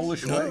Squeeze box.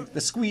 Polish way?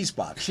 The squeeze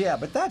box, yeah.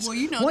 But that's, Well,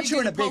 once they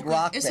you're in do a the big polka.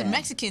 rock It's band. a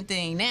Mexican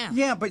thing now.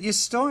 Yeah, but you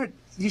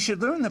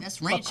should learn the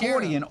That's ranchero.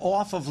 accordion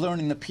off of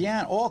learning the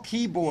piano. All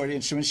keyboard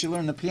instruments, you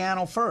learn the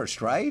piano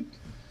first, right?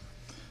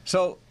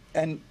 So,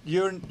 and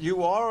you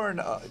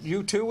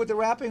too with the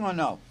rapping or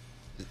no?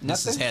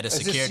 This is Nothing? head of Is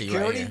this security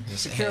right here. This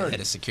is Security. head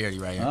of security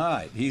right here. All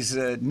right, he's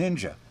a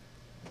ninja.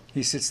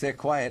 He sits there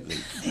quietly.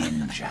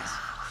 Ninja.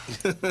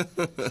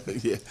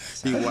 yeah,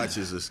 he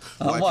watches us.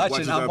 I'm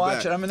watches our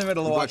watching. back. I'm in the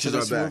middle of He watching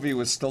watches this our back. movie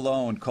with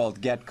Stallone called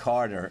Get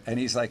Carter, and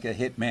he's like a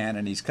hitman,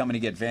 and he's coming to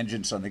get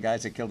vengeance on the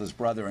guys that killed his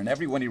brother. And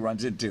everyone he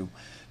runs into,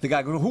 the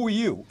guy goes, "Who are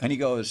you?" And he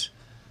goes,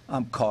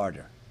 "I'm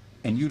Carter,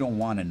 and you don't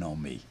want to know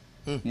me."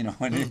 And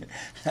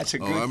that's a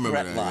good I remember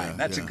threat that, line. yeah,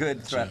 That's a yeah.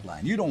 good threat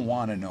line. You don't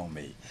want to know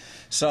me.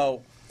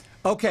 So,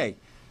 okay.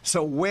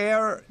 So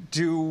where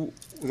do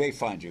they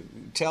find you?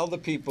 Tell the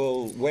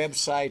people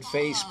website,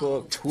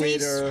 Facebook,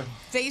 Twitter.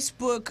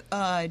 Facebook,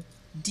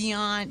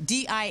 DIAN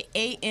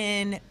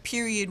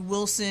period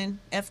Wilson,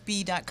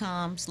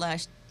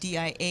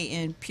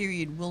 FB.com/DIAN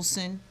period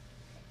Wilson.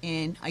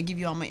 And I give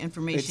you all my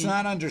information. It's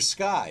not under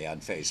Sky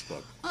on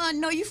Facebook.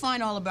 No, you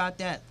find all about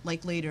that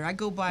like later. I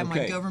go by my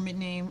Okay. government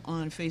name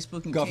on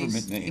Facebook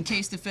Government name. in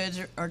case the feds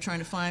are trying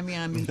to find me.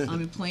 I'm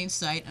in plain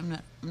sight. I'm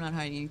not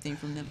hiding anything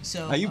from them.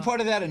 So Are you part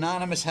of that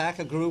anonymous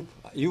hacker group?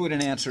 You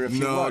wouldn't answer if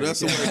you No, were.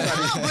 that's the one.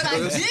 No, but I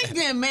dig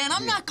them, man.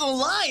 I'm not gonna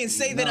lie and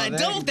say that I they-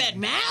 don't. That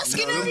mask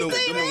and Them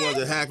everything, the ones man.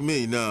 that hack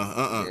me.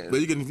 No, But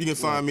you can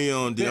find me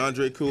on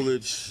DeAndre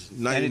Coolidge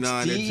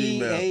 99 at Gmail.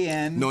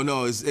 D-A-N.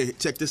 No. Hey,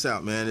 check this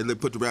out, man. They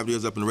put the rap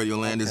deals up in the radio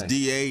land. It's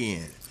Okay.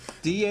 DAN.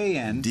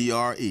 D-A-N.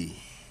 DRE.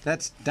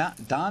 That's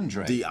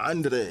Dandre.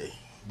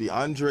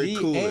 DeAndre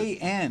Coolidge.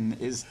 D-A-N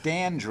is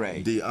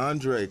Dandre.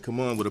 DeAndre, come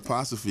on with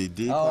apostrophe.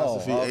 D Oh,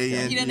 apostrophe okay. A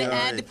N. You didn't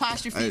add the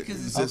apostrophe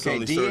because it's just Okay,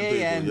 only certain people,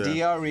 yeah.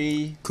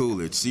 D-A-N-D-R-E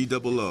Coolidge,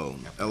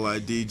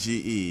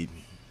 COOLIDGE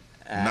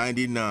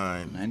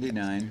 99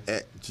 99.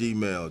 at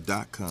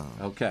gmail.com.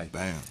 Okay.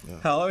 Bam. Yeah.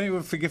 Hell, let me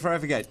before I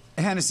forget.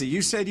 Hennessy,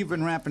 you said you've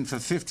been rapping for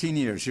 15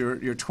 years.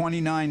 You're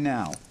 29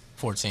 now.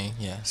 14,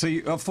 yeah. So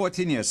you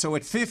 14 years. So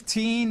at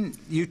 15,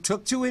 you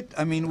took to it?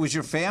 I mean, was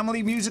your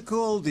family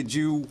musical? Did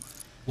you...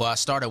 Well, I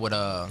started with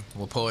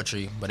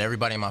poetry, but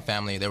everybody in my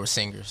family, they were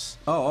singers.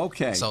 Oh,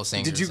 okay. Soul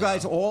singers, Did you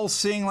guys all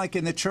sing like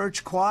in the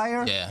church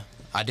choir? Yeah,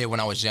 I did when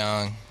I was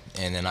young,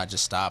 and then I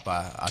just stopped.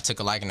 I took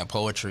a liking to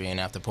poetry, and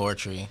after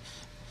poetry,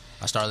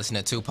 I started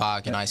listening to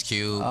Tupac and Ice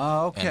Cube.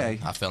 Oh, okay.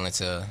 And I fell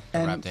into the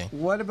rap And thing.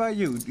 what about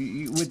you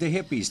with the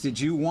hippies? Did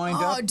you wind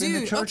up in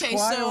the church okay,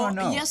 choir so or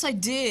no? yes, I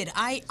did.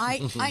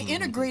 I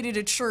integrated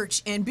a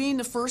church, and being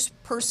the first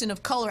person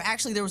of color,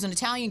 actually, there was an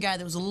Italian guy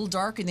that was a little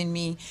darker than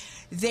me.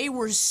 They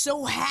were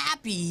so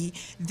happy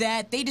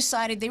that they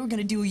decided they were going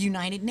to do a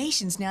United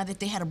Nations now that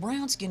they had a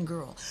brown-skinned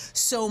girl.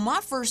 So my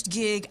first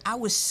gig, I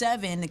was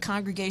 7. The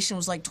congregation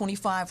was like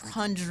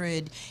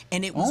 2,500,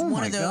 and it was Oh,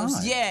 one of my those.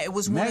 God. Yeah, it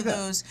was one of Mega.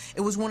 those.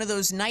 It was one of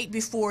those night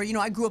before. You know,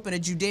 I grew up in a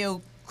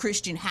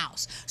Judeo-Christian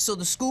house. So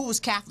the school was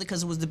Catholic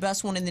because it was the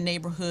best one in the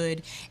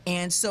neighborhood.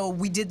 And so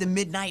we did the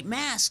midnight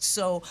mass.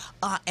 So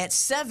at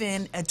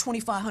 7, at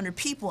 2,500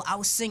 people, I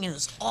was singing. It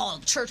was all,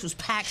 church was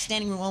packed,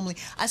 standing room only.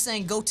 I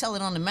sang Go Tell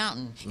It on the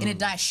Mountain in a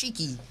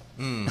dashiki.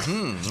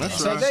 That's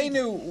So right. they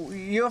knew,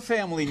 your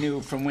family knew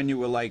from when you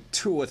were like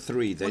 2 or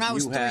 3 that When I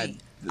was you had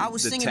 3. I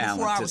was singing talent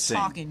before I to was sing.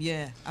 talking.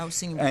 Yeah, I was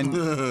singing. And,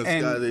 before.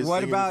 and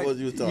what about before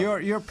you was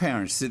talking. your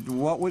parents?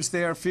 What was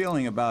their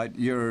feeling about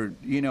your,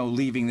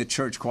 leaving the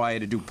church choir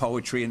to do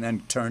poetry and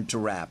then turn to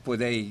rap? Were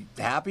they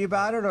happy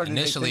about it, or did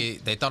Initially,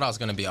 they thought I was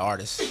gonna be an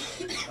artist.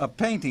 a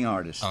painting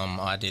artist?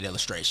 I did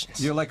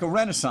illustrations. You're like a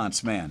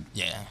Renaissance man.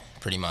 Yeah,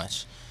 pretty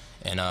much.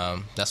 And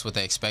that's what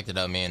they expected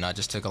of me, and I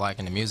just took a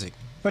liking to music.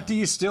 But do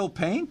you still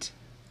paint?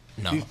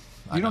 No,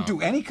 You don't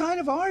do any kind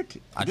of art?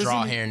 I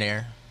draw here and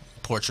there,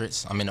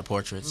 portraits. I'm into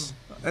portraits.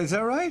 Is that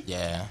right?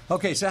 Yeah.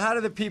 Okay, so how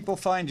do the people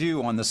find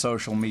you on the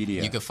social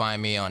media? You can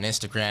find me on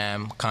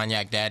Instagram,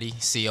 Cognac Daddy,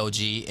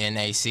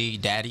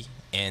 COGNAC Daddy,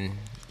 and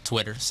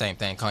Twitter, same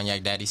thing,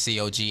 Cognac Daddy,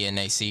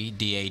 COGNAC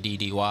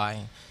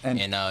DADDY, and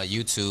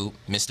YouTube,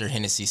 Mr.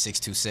 Hennessy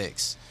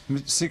 626.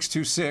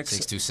 626.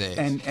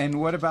 626. And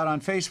what about on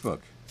Facebook?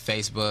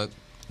 Facebook,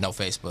 no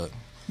Facebook.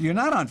 You're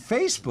not on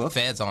Facebook.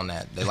 Feds on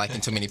that. They're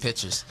liking too many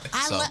pictures.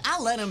 I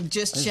let them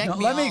just check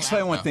me Let me all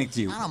explain out. one thing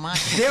to you. I don't mind.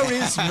 There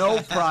is no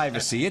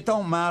privacy. It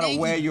don't matter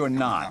Thank where you. you're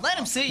not. Let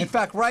 'em see. In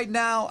fact, right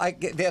now,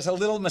 there's a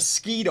little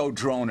mosquito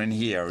drone in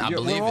here. I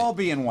believe We're it. all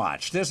being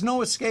watched. There's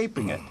no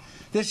escaping it.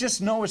 There's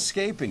just no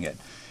escaping it.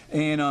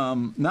 And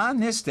not in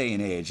this day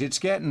and age. It's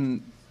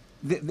getting...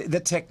 The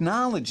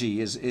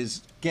technology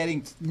is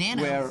getting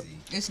Nano. where...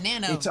 It's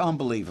nano. It's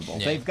unbelievable.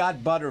 Yeah. They've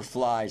got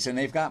butterflies and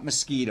they've got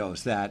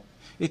mosquitoes that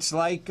it's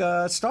like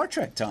Star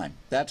Trek time.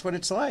 That's what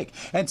it's like.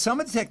 And some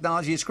of the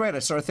technology is great. I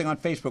saw a thing on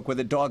Facebook with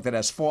a dog that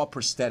has 4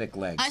 prosthetic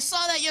legs. I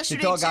saw that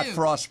yesterday The dog too. got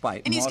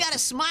frostbite. And he's lost got a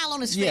smile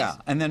on his Yeah,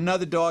 face. and then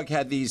another dog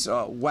had these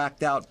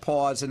whacked out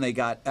paws, and they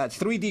got a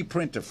 3D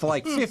printer for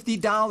like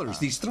 $50.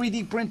 These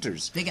 3D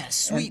printers. They got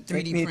sweet And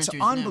 3D it's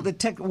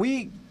printers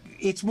now.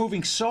 It's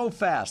moving so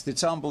fast.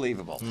 It's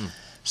unbelievable.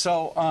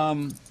 So,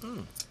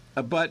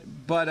 but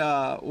what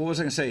was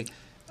I going to say?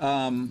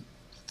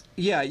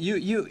 Yeah,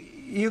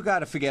 you got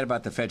to forget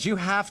about the feds. You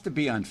have to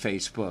be on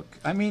Facebook.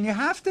 I mean, you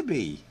have to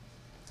be.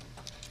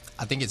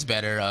 I think it's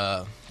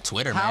better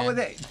Twitter, man. How are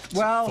they?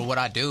 Well, For what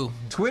I do,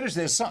 Twitter's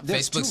there's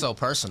Facebook's so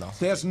personal.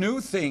 There's new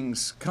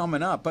things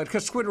coming up, but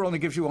because Twitter only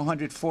gives you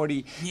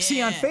 140.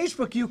 See, on Yeah.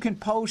 Facebook you can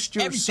post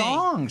your Everything.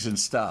 songs and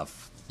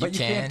stuff, but you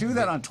can't do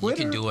that but on Twitter.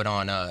 You can do it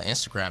on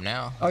Instagram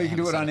now. Oh, you can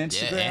do it on Yeah,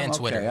 Instagram? and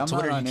Twitter. Okay, I'm not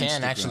Twitter, on you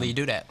can Instagram. actually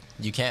do that.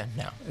 You can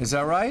now. Is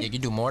that right? You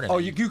can do more than Oh,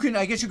 that. you can.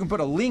 I guess you can put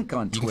a link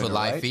on You Twitter. can put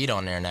live right? feed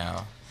on there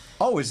now.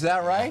 Oh, is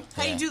that right?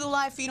 How Yeah. you do the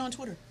live feed on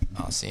Twitter?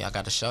 Oh, see, I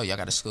got to show you. I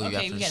got to school you Okay,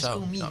 after you the got to show.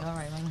 school me. No. All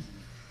right, right on.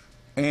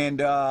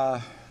 And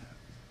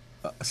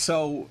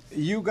so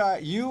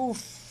you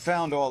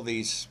found all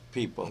these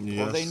people. Well,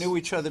 Yes. they knew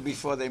each other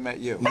before they met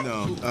you.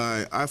 No,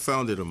 I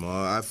founded them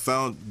all. I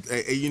found,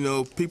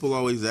 people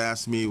always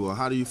ask me, well,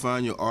 how do you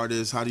find your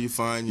artists? How do you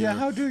find Yeah, your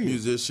how do you?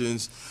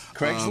 musicians?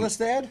 Craigslist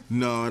ad?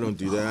 No, I don't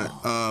do that.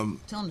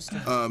 Tell them the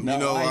story. I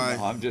know.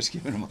 I'm just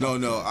giving them.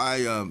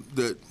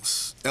 The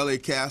L.A.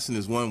 casting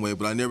is one way,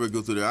 but I never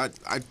go through there.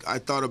 I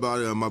thought about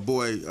it. My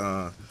boy,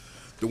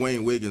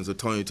 Dwayne Wiggins or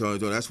Tony.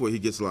 That's where he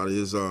gets a lot of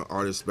his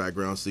artist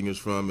background singers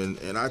from.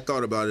 And I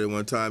thought about it at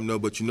one time. No,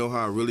 but you know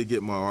how I really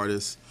get my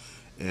artists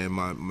and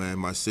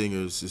my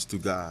singers is through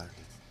God.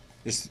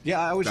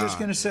 I was just God.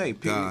 going to say,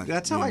 God,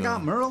 that's how I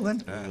got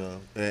Merlin.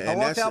 I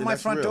walked out my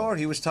front door.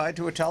 He was tied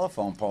to a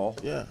telephone pole.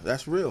 Yeah,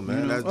 that's real,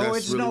 man. That's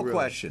it's really no real.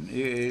 question.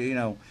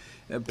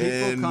 People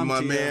And come my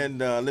to man,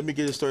 let me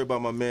get a story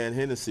about my man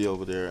Hennessy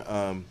over there.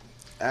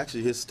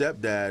 Actually, his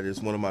stepdad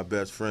is one of my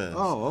best friends.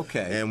 Oh,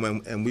 okay.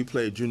 And we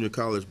played junior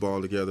college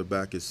ball together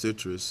back at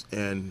Citrus,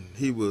 and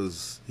he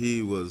was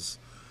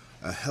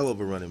a hell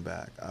of a running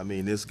back. I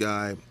mean, this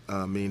guy,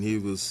 he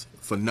was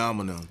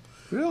phenomenal.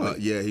 Really?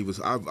 Yeah, he was.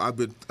 I've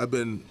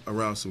been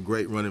around some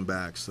great running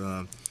backs.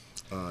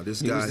 This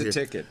He guy was the here,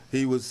 ticket.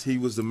 He was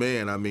the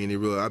man. I mean,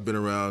 I've been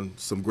around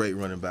some great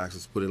running backs.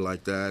 Let's put it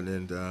like that.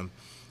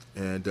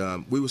 And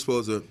we were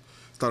supposed to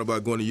thought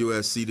about going to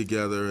USC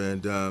together,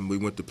 and we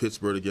went to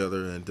Pittsburgh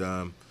together,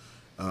 and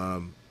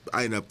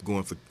I ended up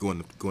going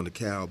to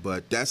Cal.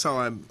 But that's how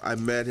I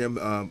met him.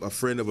 A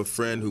friend of a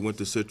friend who went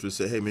to Citrus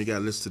said, "Hey man, you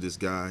gotta listen to this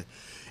guy."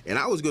 And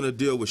I was gonna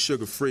deal with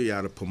Sugar Free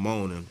out of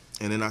Pomona,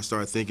 and then I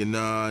started thinking,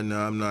 no,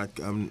 I'm not.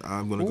 I'm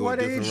gonna go a What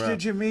different age route.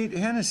 did you meet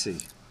Hennessy?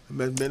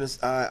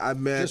 I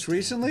met Just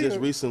recently? Just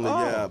recently,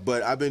 Oh. yeah.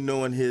 But I've been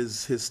knowing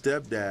his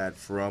stepdad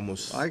for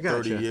almost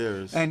 30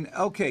 years. And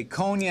okay,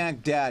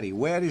 Cognac Daddy.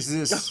 Where does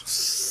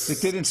this? It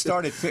didn't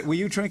start at. Were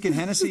you drinking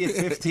Hennessy at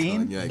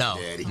 15? Cognac No,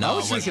 Daddy. no, I I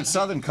was drinking wasn't.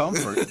 Southern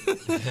Comfort.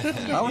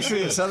 I was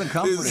drinking Southern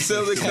Comfort. at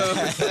Southern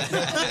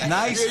 15.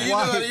 Nice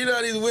white. you know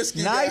how these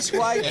whiskey Nice guys.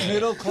 white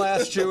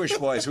middle-class Jewish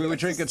boys. We were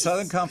drinking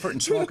Southern Comfort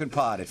and smoking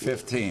pot at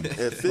 15.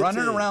 15?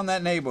 Running around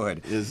that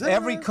neighborhood. Is that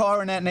Every right?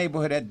 car in that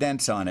neighborhood had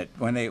dents on it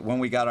when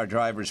we got our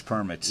driver's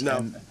permits. No,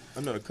 And,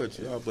 I'm not gonna cut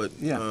you off, but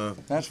yeah,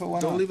 that's what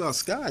went don't on. leave out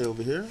Sky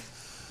over here.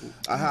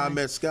 How I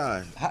met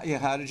Sky. How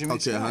did you meet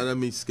Okay, Sky? how did I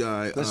meet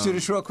Sky? Let's do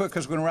this real quick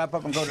because we're going to wrap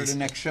up and go to the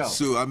next show.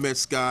 So I met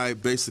Sky.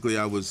 Basically,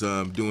 I was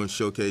doing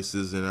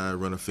showcases, and I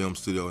run a film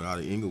studio out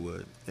of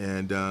Inglewood.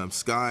 And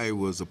Sky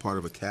was a part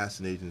of a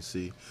casting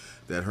agency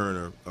that her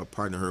and a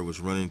partner of her was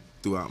running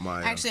throughout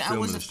my Actually,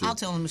 film industry. I'll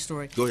tell him the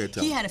story. Go ahead,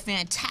 tell He him. had a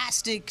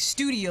fantastic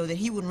studio that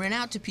he would rent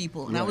out to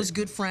people, and I was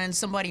good friends.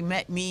 Somebody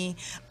met me.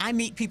 I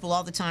meet people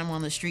all the time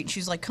on the street. And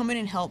she's like, "Come in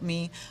and help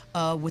me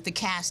with the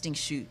casting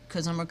shoot,"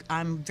 because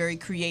I'm very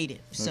creative.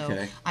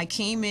 So I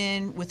came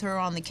in with her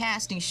on the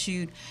casting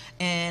shoot,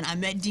 and I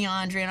met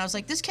DeAndre, and I was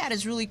like, "This cat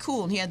is really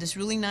cool," and he had this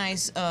really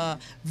nice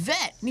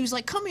vet, and he was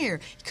like, "Come here,"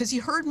 because he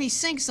heard me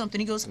sing something.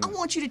 He goes, "I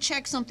want you to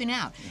check something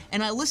out,"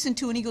 and I listened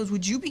to it, and he goes,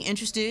 "Would you be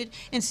interested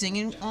in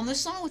singing on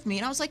this song with me?"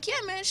 And I was like, "Yeah,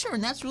 man, sure."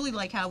 And that's really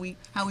like how we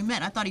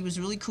met. I thought he was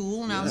really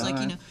cool, and I was like,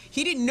 you know,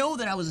 he didn't know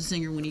that I was a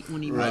singer when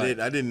he met.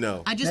 I didn't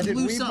know. I just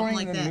blew something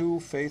like Did we that. bring a new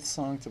Faith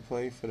song to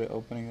play for the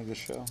opening of the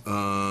show?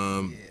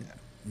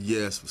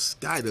 Yes,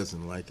 Sky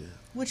doesn't like it.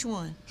 Which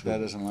one? Sky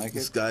doesn't like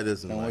it? Sky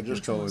doesn't Then like we'll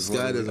just it. go with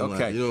Sky doesn't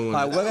like it. You don't All want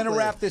right, we're going to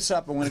wrap this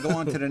up, and we're going to go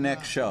on to the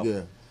next show.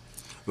 Yeah.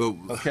 Well,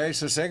 Okay,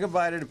 so say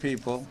goodbye to the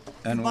people,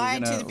 and Goodbye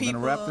to the we're going to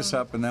wrap this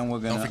up, and then we're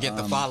going to... Don't forget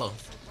to follow.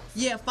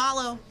 Yeah,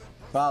 follow.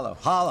 Follow.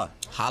 Holla.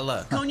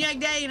 Holla. Cognac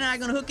Daddy and I are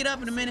going to hook it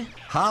up in a minute.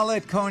 Holla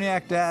at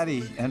Cognac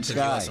Daddy and To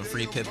give Sky. us some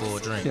free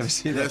Pitbull drinks. You ever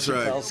see that that's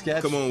Chappelle right.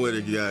 sketch? Come on with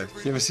it, guys.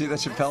 You ever see that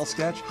Chappelle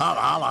sketch? Holla,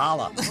 holla,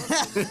 holla.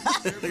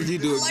 You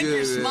do it I like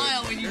good, your man.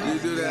 smile when you do You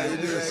do that. You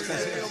do that.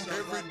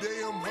 Every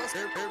day I'm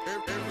hustling.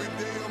 Every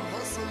day I'm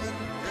hustling.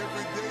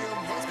 Every day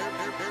I'm hustling.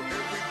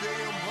 Every day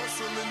I'm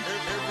hustling.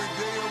 Every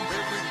day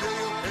I'm